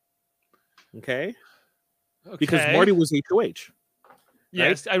 Okay? Because Marty was HOH.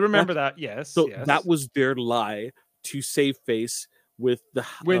 Yes, right? I remember that. Yes. So yes. that was their lie to save face with the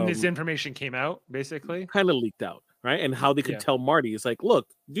when this information came out, basically kind of leaked out, right? And how they could tell Marty is like, look,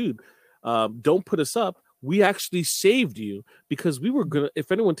 dude, don't put us up. We actually saved you because we were gonna.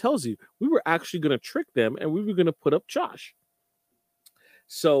 If anyone tells you, we were actually gonna trick them and we were gonna put up Josh.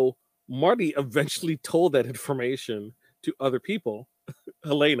 So Marty eventually told that information to other people,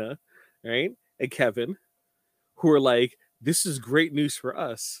 Helena, right, and Kevin, who were like, this is great news for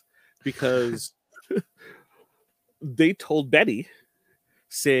us because they told Betty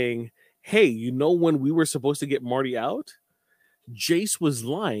saying, hey, you know, when we were supposed to get Marty out, Jace was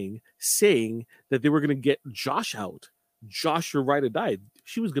lying, saying that they were going to get Josh out. Josh, your ride or die.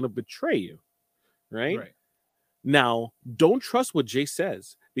 She was going to betray you, right? Now, don't trust what Jace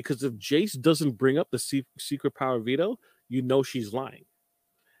says, because if Jace doesn't bring up the secret power veto, you know she's lying.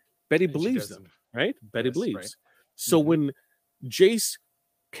 Betty believes them, right? Betty believes. Right. So when Jace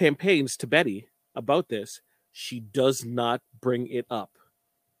campaigns to Betty about this, she does not bring it up.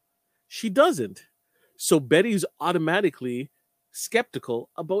 She doesn't. So Betty's automatically skeptical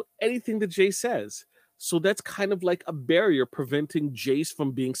about anything that Jace says. So that's kind of like a barrier preventing Jace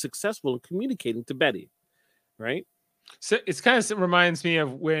from being successful in communicating to Betty, right? So it's kind of reminds me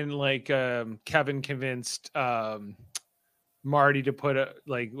of when like Kevin convinced Marty to put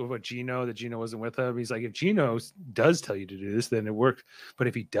what Gino, that Gino wasn't with him. He's like, if Gino does tell you to do this, then it worked. But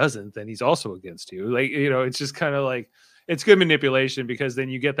if he doesn't, then he's also against you. Like, you know, it's just kind of like, it's good manipulation, because then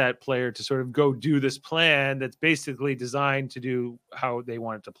you get that player to sort of go do this plan that's basically designed to do how they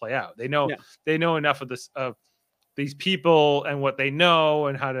want it to play out. They know enough of this, of these people and what they know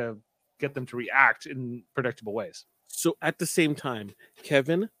and how to get them to react in predictable ways. So at the same time,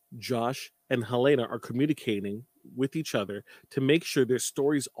 Kevin, Josh, and Helena are communicating with each other to make sure their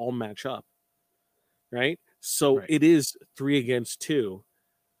stories all match up, right? So it is 3 against 2.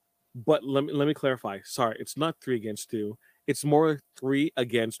 But let me clarify. Sorry, it's not 3 against 2. It's more 3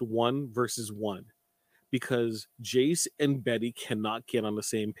 against 1 versus 1, because Jace and Betty cannot get on the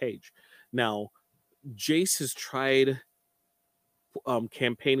same page. Now, Jace has tried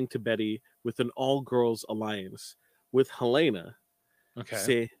campaigning to Betty with an all-girls alliance with Helena. Okay.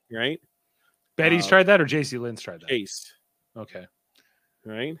 Say, right? Betty's tried that, or JC Lynn's tried that? Jace. Okay.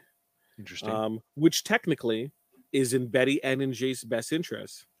 Right. Interesting. Which technically is in Betty and in Jace's best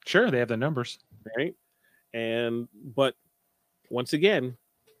interest. Sure, they have the numbers. Right. But once again,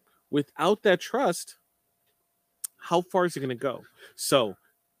 without that trust, how far is it going to go? So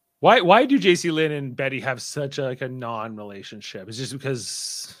why do JC Lynn and Betty have such a non-relationship? Is it just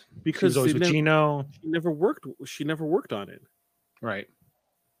because she was always with Gino? She never worked on it. Right.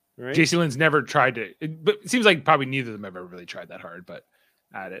 JC Lynn's never tried to, but it seems like probably neither of them ever really tried that hard, but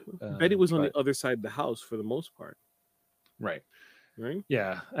at it. Betty was on the other side of the house for the most part. Right. Right.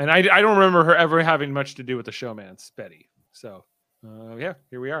 Yeah. And I don't remember her ever having much to do with the showman's Betty. So yeah,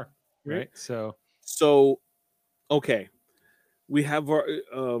 here we are. Right. So okay. We have our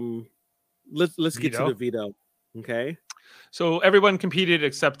let's get to the veto. Okay. So everyone competed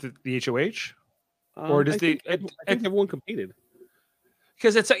except the HOH? Or does I think everyone competed?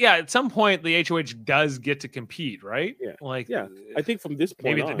 Because at some point the HOH does get to compete, right? Yeah. I think from this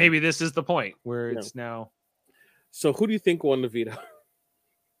point maybe this is the point where it's now. So who do you think won the veto?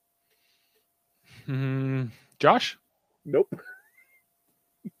 Josh? Nope.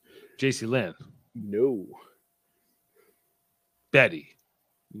 JC Lynn? No. Betty?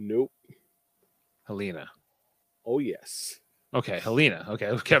 Nope. Helena? Oh yes. Okay, Helena.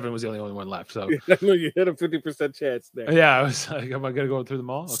 Okay, Kevin was the only one left. So I know you had a 50% chance there. Yeah, I was like, am I going to go through them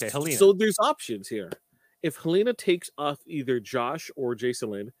all? Okay, Helena. So there's options here. If Helena takes off either Josh or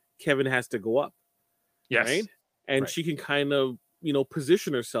Jason Lynn, Kevin has to go up. Yes. Right? And she can kind of,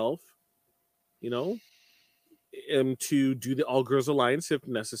 position herself, to do the All Girls Alliance if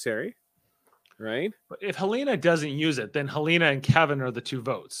necessary. Right? But if Helena doesn't use it, then Helena and Kevin are the two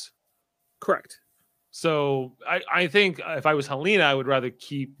votes. Correct. So I think if I was Helena, I would rather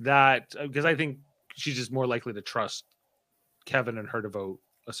keep that because I think she's just more likely to trust Kevin and her to vote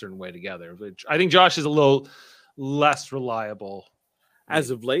a certain way together. Which I think Josh is a little less reliable. As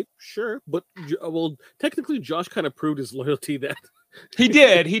of late, sure. But, technically Josh kind of proved his loyalty that. He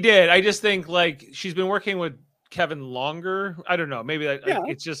did. I just think she's been working with Kevin longer. I don't know. Maybe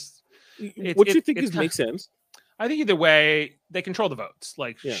it's just. What do you think makes sense? I think either way, they control the votes.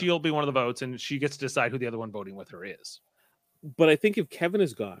 She'll be one of the votes, and she gets to decide who the other one voting with her is. But I think if Kevin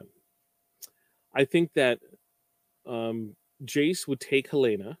is gone, I think that Jace would take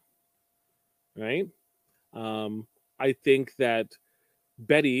Helena, right? I think that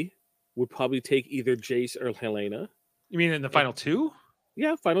Betty would probably take either Jace or Helena. You mean in the final two?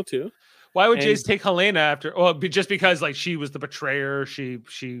 Yeah, final two. Why would Jace take Helena after? Well, just because she was the betrayer. She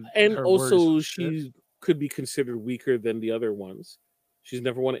also she could be considered weaker than the other ones. She's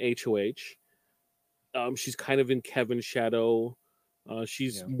never won an HOH. She's kind of in Kevin's shadow.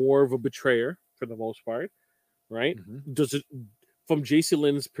 She's more of a betrayer for the most part, right? Mm-hmm. Does it, from JC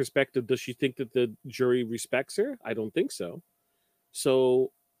Lynn's perspective, does she think that the jury respects her? I don't think so.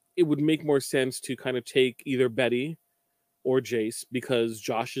 So it would make more sense to kind of take either Betty or Jace because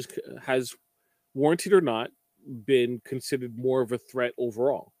Josh has, warranted or not, been considered more of a threat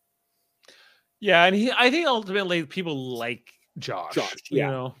overall. Yeah, and I think ultimately people like Josh.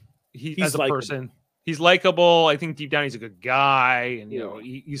 He's as a likable person. He's likable. I think deep down he's a good guy, and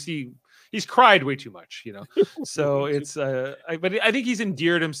you see he's cried way too much, So it's but I think he's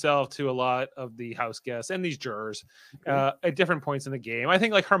endeared himself to a lot of the house guests and these jurors at different points in the game. I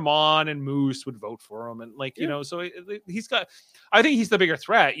think Herman and Moose would vote for him, and so he's got. I think he's the bigger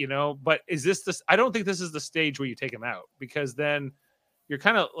threat, But is this? I don't think this is the stage where you take him out because then you're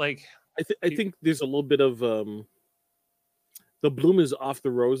kind of like. I think there's a little bit of the bloom is off the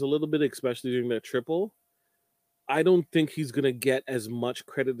rose a little bit, especially during that triple. I don't think he's going to get as much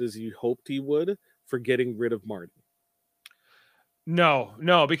credit as you hoped he would for getting rid of Martin. No,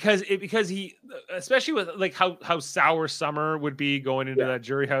 because he, especially with how sour Summer would be going into that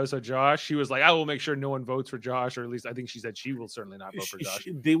jury house of Josh, she was like, I will make sure no one votes for Josh, or at least I think she said she will certainly not vote for Josh.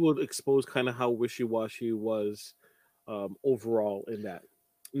 They will expose kind of how wishy-washy he was overall in that.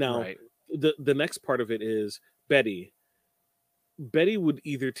 Now, the next part of it is Betty. Betty would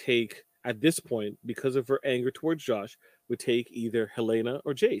either take, at this point, because of her anger towards Josh, would take either Helena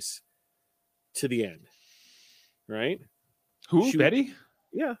or Jace to the end. Right? Who? Betty?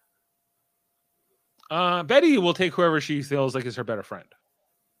 Yeah. Betty will take whoever she feels like is her better friend.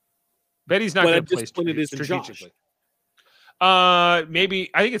 Betty's not going to play strategically.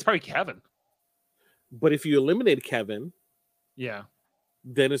 Maybe, I think it's probably Kevin. But if you eliminate Kevin... Yeah.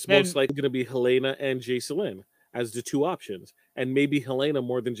 Then it's most likely going to be Helena and Jason Lynn as the two options, and maybe Helena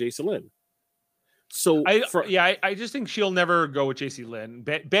more than Jason Lynn. So I just think she'll never go with JC Lynn.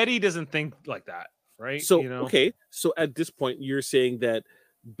 Betty doesn't think like that, right? So okay, so at this point, you're saying that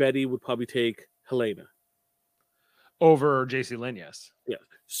Betty would probably take Helena over JC Lynn. Yes. Yeah.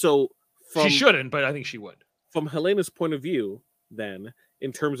 So She shouldn't, but I think she would. From Helena's point of view, then,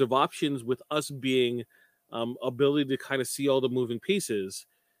 in terms of options, with us being ability to kind of see all the moving pieces,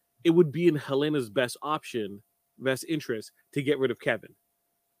 it would be in Helena's best interest to get rid of Kevin.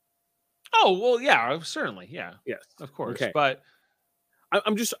 Oh, well, yeah, certainly. Yeah. Yes. Of course. Okay. But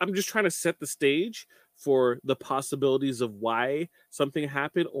I'm just trying to set the stage for the possibilities of why something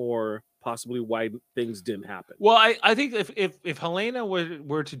happened or possibly why things didn't happen. Well, I think if Helena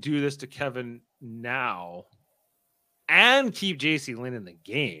were to do this to Kevin now and keep JC Lynn in the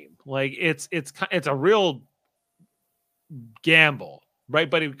game, like it's a real gamble, right?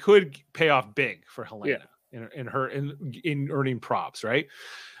 But it could pay off big for Helena in earning props, right?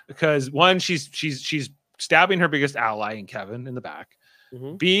 Because one, she's stabbing her biggest ally in Kevin in the back.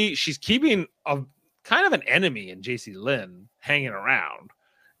 Mm-hmm. B, she's keeping a kind of an enemy in JC Lynn hanging around.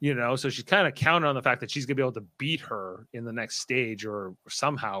 So she's kind of counting on the fact that she's going to be able to beat her in the next stage or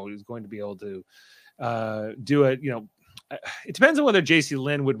somehow is going to be able to do it. It depends on whether JC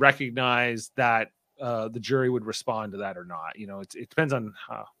Lynn would recognize that the jury would respond to that or not. It depends on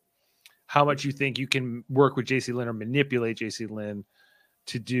how much you think you can work with JC Lynn or manipulate JC Lynn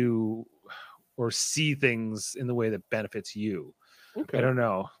to do or see things in the way that benefits you. Okay. I don't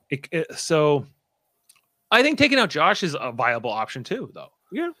know. So I think taking out Josh is a viable option too, though.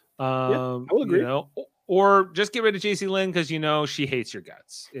 Yeah. I will agree. Or just get rid of JC Lynn because she hates your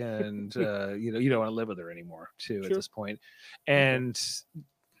guts, and you don't want to live with her anymore too at this point. And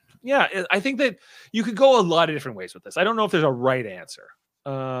I think that you could go a lot of different ways with this. I don't know if there's a right answer.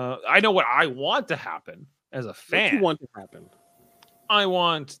 I know what I want to happen as a fan. What you want to happen? I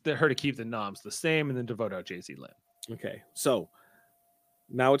want her to keep the noms the same and then to vote out JC Lynn. Okay, so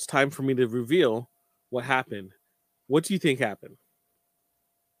now it's time for me to reveal what happened. What do you think happened?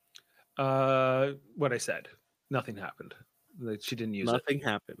 What I said. Nothing happened. Like she didn't use it. Nothing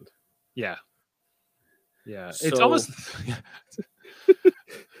happened. Yeah. It's almost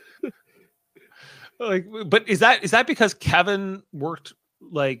like, but is that because Kevin worked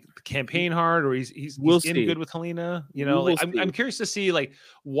like campaign hard, or he's in good with Helena? I'm curious to see, like,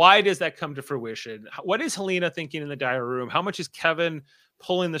 why does that come to fruition? What is Helena thinking in the diary room? How much is Kevin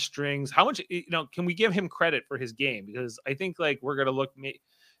pulling the strings? How much can we give him credit for his game? Because I think like we're gonna look,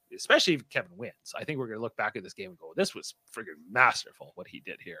 especially if Kevin wins, I think we're gonna look back at this game and go, this was friggin' masterful what he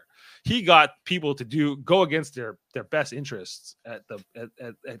did here. He got people to go against their best interests at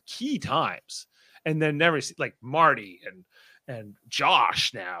key times, and then never see, like Marty and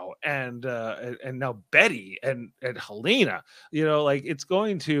Josh now, and now Betty and Helena. Like it's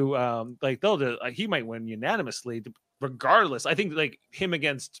going to they'll do, like he might win unanimously regardless. I think like him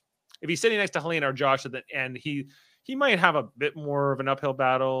against, if he's sitting next to Helena or Josh at the end, he might have a bit more of an uphill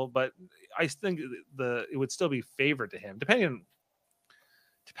battle, but I think it would still be favored to him depending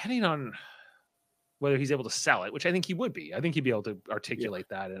on whether he's able to sell it, which I think he would be. I think he'd be able to articulate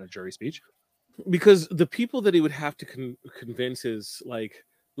that in a jury speech. Because the people that he would have to convince is, like,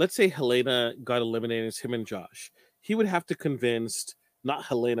 let's say Helena got eliminated, it's him and Josh. He would have to convince not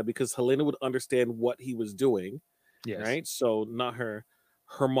Helena, because Helena would understand what he was doing. Yes. Right? So not her.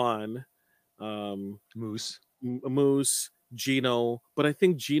 Herman. Moose, Gino. But I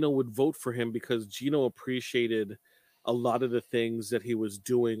think Gino would vote for him because Gino appreciated a lot of the things that he was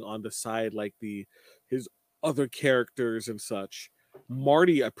doing on the side, like his other characters and such.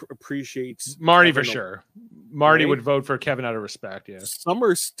 Marty appreciates Marty Kevin for sure. Marty would vote for Kevin out of respect. Yeah.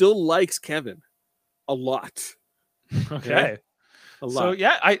 Summer still likes Kevin a lot. Okay. A lot. So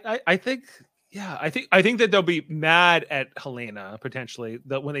yeah, I think that they'll be mad at Helena potentially,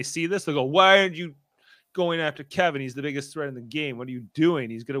 that when they see this, they'll go, "Why aren't you going after Kevin? He's the biggest threat in the game. What are you doing?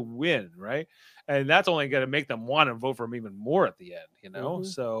 He's going to win, right?" And that's only going to make them want to vote for him even more at the end, Mm-hmm.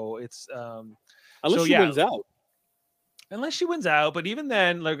 So it's unless she wins out. Unless she wins out, but even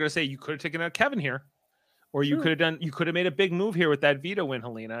then, they're going to say you could have taken out Kevin here, or you could have made a big move here with that veto win,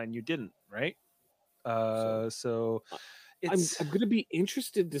 Helena, and you didn't, right? So it's, I'm going to be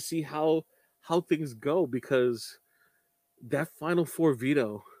interested to see how things go, because that Final Four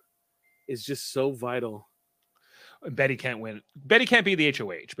veto is just so vital. Betty can't win. Betty can't be the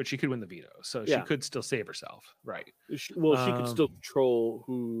HOH, but she could win the veto, so she could still save herself, right? She could still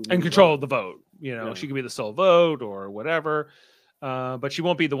control control the vote. She could be the sole vote or whatever, but she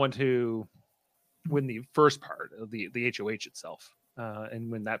won't be the one to win the first part of the HOH itself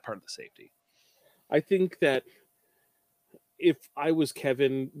and win that part of the safety. I think that if I was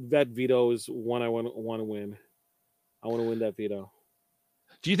Kevin, that veto is one I want to win. I want to win that veto.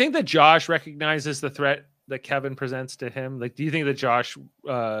 Do you think that Josh recognizes the threat that Kevin presents to him? Like, do you think that Josh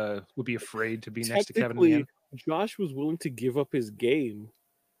would be afraid to be next to Kevin in the end? Josh was willing to give up his game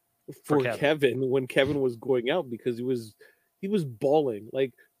for Kevin when Kevin was going out because he was bawling.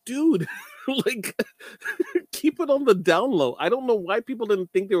 Like, dude, like keep it on the down low. I don't know why people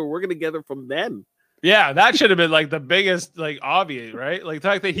didn't think they were working together from then. Yeah, that should have been like the biggest, like, obvious, right? Like the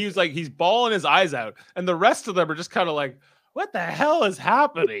fact that he's bawling his eyes out, and the rest of them are just kind of like, what the hell is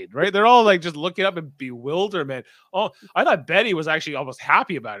happening? Right? They're all like just looking up in bewilderment. Oh, I thought Betty was actually almost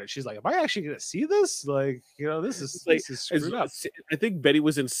happy about it. She's like, am I actually gonna see this? Like, this is screwed up. I think Betty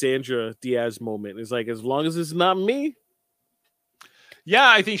was in Sandra Diaz moment. It's like, as long as it's not me. Yeah,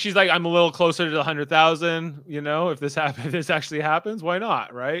 I think she's like, I'm a little closer to the 100,000. If this actually happens, why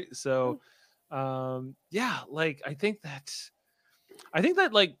not? Right? So. Like I think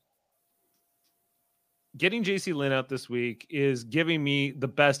that like getting JC Lynn out this week is giving me the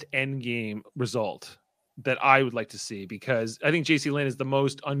best end game result that I would like to see, because I think JC Lynn is the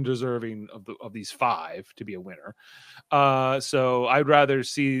most undeserving of these 5 to be a winner. So I'd rather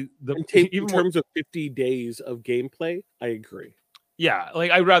see in terms of 50 days of gameplay. I agree. Yeah, like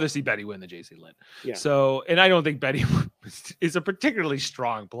I'd rather see Betty win than JC Lynn. Yeah. So, and I don't think Betty is a particularly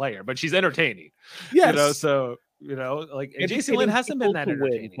strong player, but she's entertaining. Yes. Like JC Lynn hasn't been that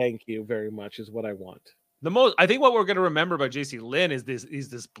entertaining. Thank you very much is what I want. I think what we're going to remember about JC Lynn is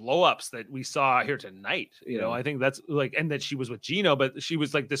this blow ups that we saw here tonight. I think that's like, and that she was with Gino, but she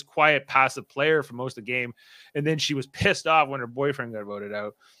was like this quiet, passive player for most of the game. And then she was pissed off when her boyfriend got voted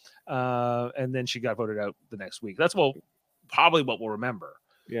out. And then she got voted out the next week. That's probably what we'll remember.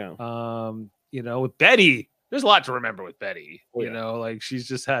 Yeah. With Betty, there's a lot to remember with Betty. Like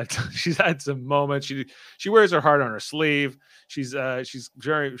she's had some moments. She wears her heart on her sleeve. She's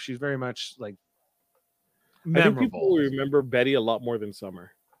very much like memorable. I think people will remember Betty a lot more than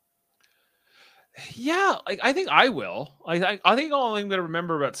Summer. Yeah, I think I will. I think all I'm going to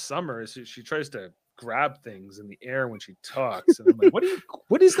remember about Summer is she tries to grab things in the air when she talks, and I'm like,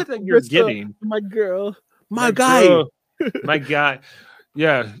 what is it that you're getting? My girl, my guy. Girl. My guy.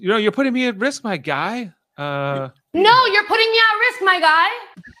 Yeah. You're putting me at risk, my guy. No, you're putting me at risk, my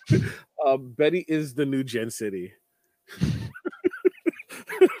guy. Betty is the new Gen City.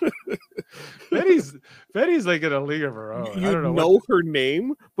 Betty's like in a league of her own. You I don't know her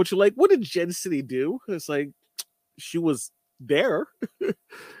name, but you're like, what did Gen City do? It's like, she was there.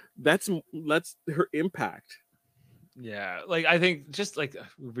 That's her impact. Yeah, like I think just like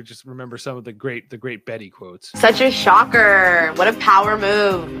we just remember some of the great Betty quotes. Such a shocker! What a power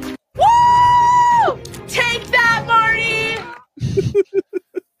move! Woo! Take that, Marty!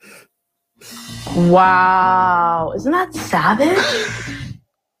 Wow, isn't that savage?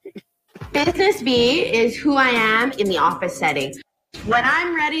 Business B is who I am in the office setting. When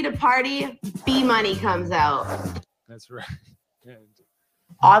I'm ready to party, B money comes out. That's right. Yeah.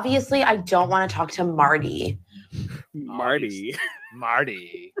 Obviously, I don't want to talk to Marty. Marty.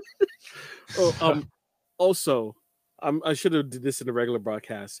 Also, I should have did this in a regular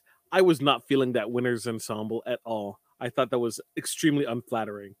broadcast. I was not feeling that winners ensemble at all. I thought that was extremely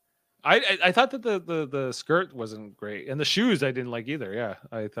unflattering. I thought that the skirt wasn't great, and the shoes I didn't like either. Yeah,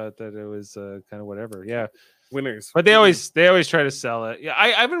 I thought that it was kind of whatever. Yeah, winners, but they always try to sell it. Yeah, I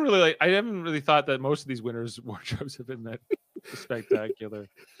haven't really thought that most of these winners' wardrobes have been that spectacular.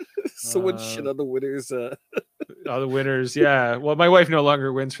 So much shit on the winners. All the winners, yeah. Well, my wife no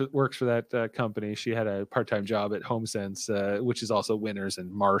longer works for that company. She had a part-time job at HomeSense, which is also Winners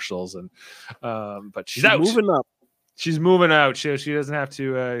and Marshalls, and but she's out. Moving up. She's moving out. She doesn't have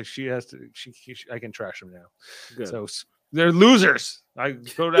to. She has to. I can trash them now. Good. So they're losers. I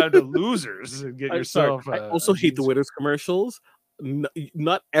go down to losers and get yourself. I also hate the Winners commercials.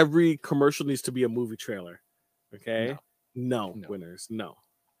 Not every commercial needs to be a movie trailer. Okay. No. Winners. No.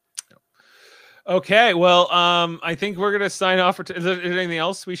 Okay, well, I think we're gonna sign off. Is there anything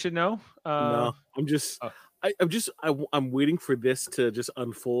else we should know? No, I'm waiting for this to just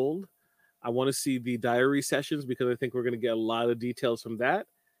unfold. I want to see the diary sessions because I think we're gonna get a lot of details from that.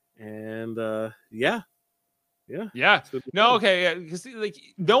 And yeah. No, okay, yeah, because like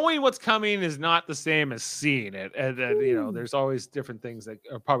knowing what's coming is not the same as seeing it, and there's always different things that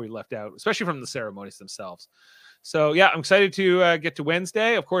are probably left out, especially from the ceremonies themselves. So yeah, I'm excited to get to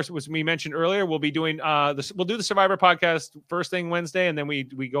Wednesday. Of course, as we mentioned earlier, we'll be doing we'll do the Survivor podcast first thing Wednesday, and then we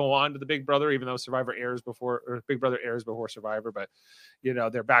go on to the Big Brother, even though Big Brother airs before Survivor, but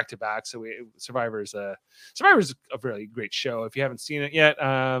they're back to back. So Survivor's a really great show if you haven't seen it yet.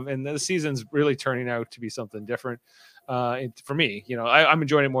 And the season's really turning out to be something different. For me, I'm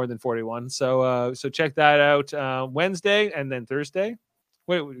enjoying it more than 41. So check that out Wednesday and then Thursday.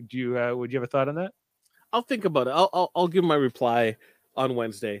 Wait, would you have a thought on that? I'll think about it. I'll give my reply on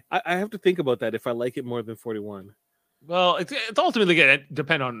Wednesday. I have to think about that if I like it more than 41. Well, it's ultimately going to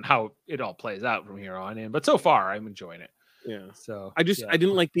depend on how it all plays out from here on in. But so far, I'm enjoying it. Yeah. So I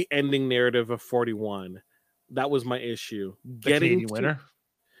didn't like the ending narrative of 41. That was my issue. Getting winner.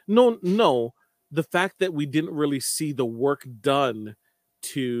 No. The fact that we didn't really see the work done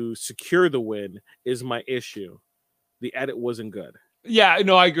to secure the win is my issue. The edit wasn't good. Yeah,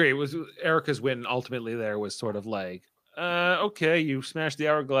 no, I agree. It was Erica's win ultimately there was sort of like, okay, you smashed the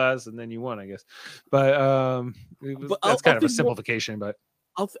hourglass and then you won, I guess. But that's kind of a simplification, but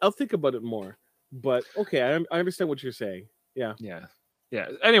I'll think about it more. But okay, I understand what you're saying. Yeah.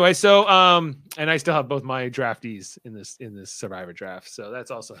 Anyway, so and I still have both my draftees in this Survivor draft, so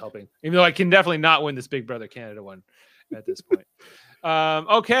that's also helping. Even though I can definitely not win this Big Brother Canada one at this point.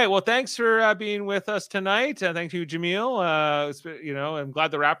 Okay, well, thanks for being with us tonight. Thank you, Jamil. I'm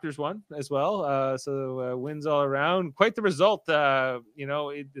glad the Raptors won as well. So wins all around. Quite the result,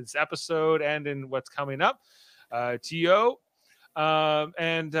 in this episode and in what's coming up. To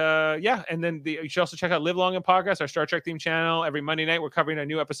and then you should also check out Live Long and Podcast, our Star Trek theme channel. Every Monday night we're covering a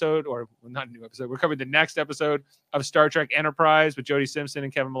new episode, not a new episode, we're covering the next episode of Star Trek Enterprise with Jody Simpson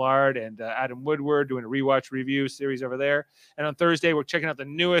and Kevin Millard and Adam Woodward doing a rewatch review series over there. And on Thursday we're checking out the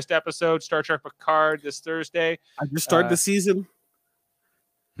newest episode, Star Trek Picard, this Thursday. I just started the season.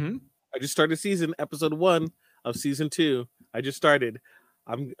 I just started season, episode 1 of season 2. I just started.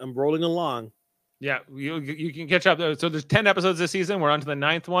 I'm rolling along. Yeah, you can catch up. So there's 10 episodes this season. We're on to the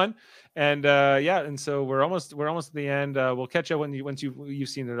 9th one, and and so we're almost at the end. We'll catch up once you've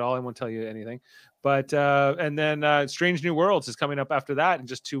seen it all. I won't tell you anything, but and then Strange New Worlds is coming up after that in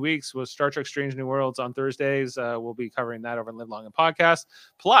just 2 weeks. With Star Trek Strange New Worlds on Thursdays, we'll be covering that over in Live Long and Podcast.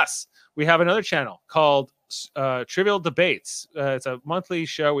 Plus, we have another channel called Trivial Debates. It's a monthly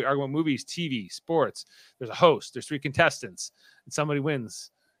show. We argue about movies, TV, sports. There's a host. There's 3 contestants, and somebody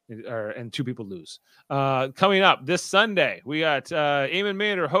wins. And 2 people lose. Coming up this Sunday, we got Eamon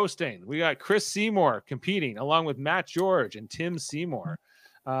Maynard hosting. We got Chris Seymour competing along with Matt George and Tim Seymour.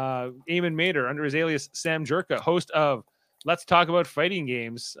 Eamon Maynard, under his alias Sam Jerka, host of Let's Talk About Fighting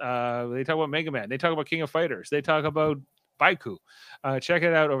Games. They talk about Mega Man. They talk about King of Fighters. They talk about Baiku. Check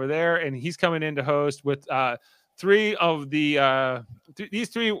it out over there. And he's coming in to host with 3 of the these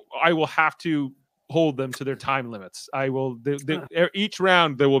 3. I will have to hold them to their time limits. I will each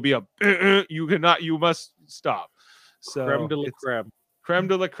round there will be a you must stop. So creme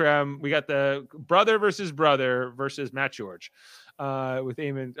de la creme. We got the brother versus Matt George with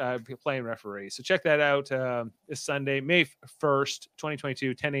Eamon playing referee. So check that out this Sunday, May 1st,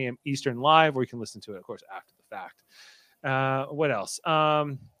 2022, 10 a.m. Eastern live, or you can listen to it, of course, after the fact. What else?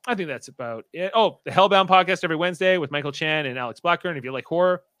 I think that's about it. Oh, the Hellbound podcast every Wednesday with Michael Chan and Alex Blackburn. If you like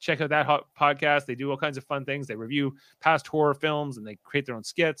horror, check out that podcast. They do all kinds of fun things. They review past horror films and they create their own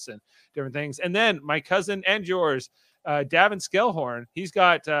skits and different things. And then my cousin and yours, Davin Skellhorn, he's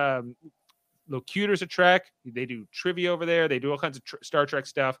got Locutors of Trek. They do trivia over there. They do all kinds of Star Trek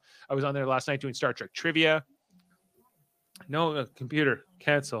stuff. I was on there last night doing Star Trek trivia. No, computer,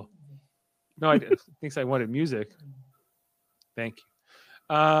 cancel. No, I think I wanted music. Thank you.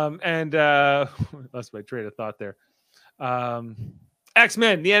 Lost my train of thought there.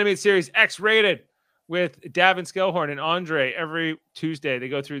 X-Men, the animated series, X-rated with Davin Skellhorn and Andre every Tuesday. They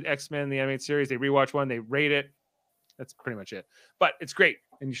go through X-Men, the animated series. They rewatch one. They rate it. That's pretty much it. But it's great,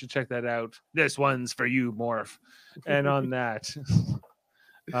 and you should check that out. This one's for you, Morph. And on that,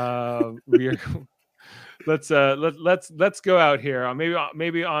 let's go out here.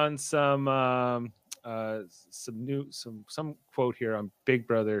 Maybe on some quote here on Big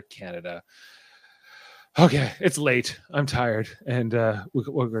Brother Canada. Okay, it's late. I'm tired, and we're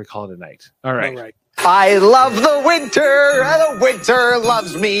going to call it a night. All right. I love the winter, and the winter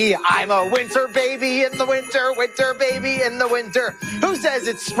loves me. I'm a winter baby in the winter baby in the winter. Who says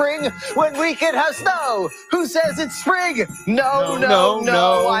it's spring when we can have snow? Who says it's spring? No.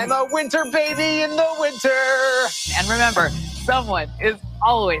 I'm a winter baby in the winter. And remember, someone is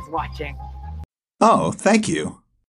always watching. Oh, thank you.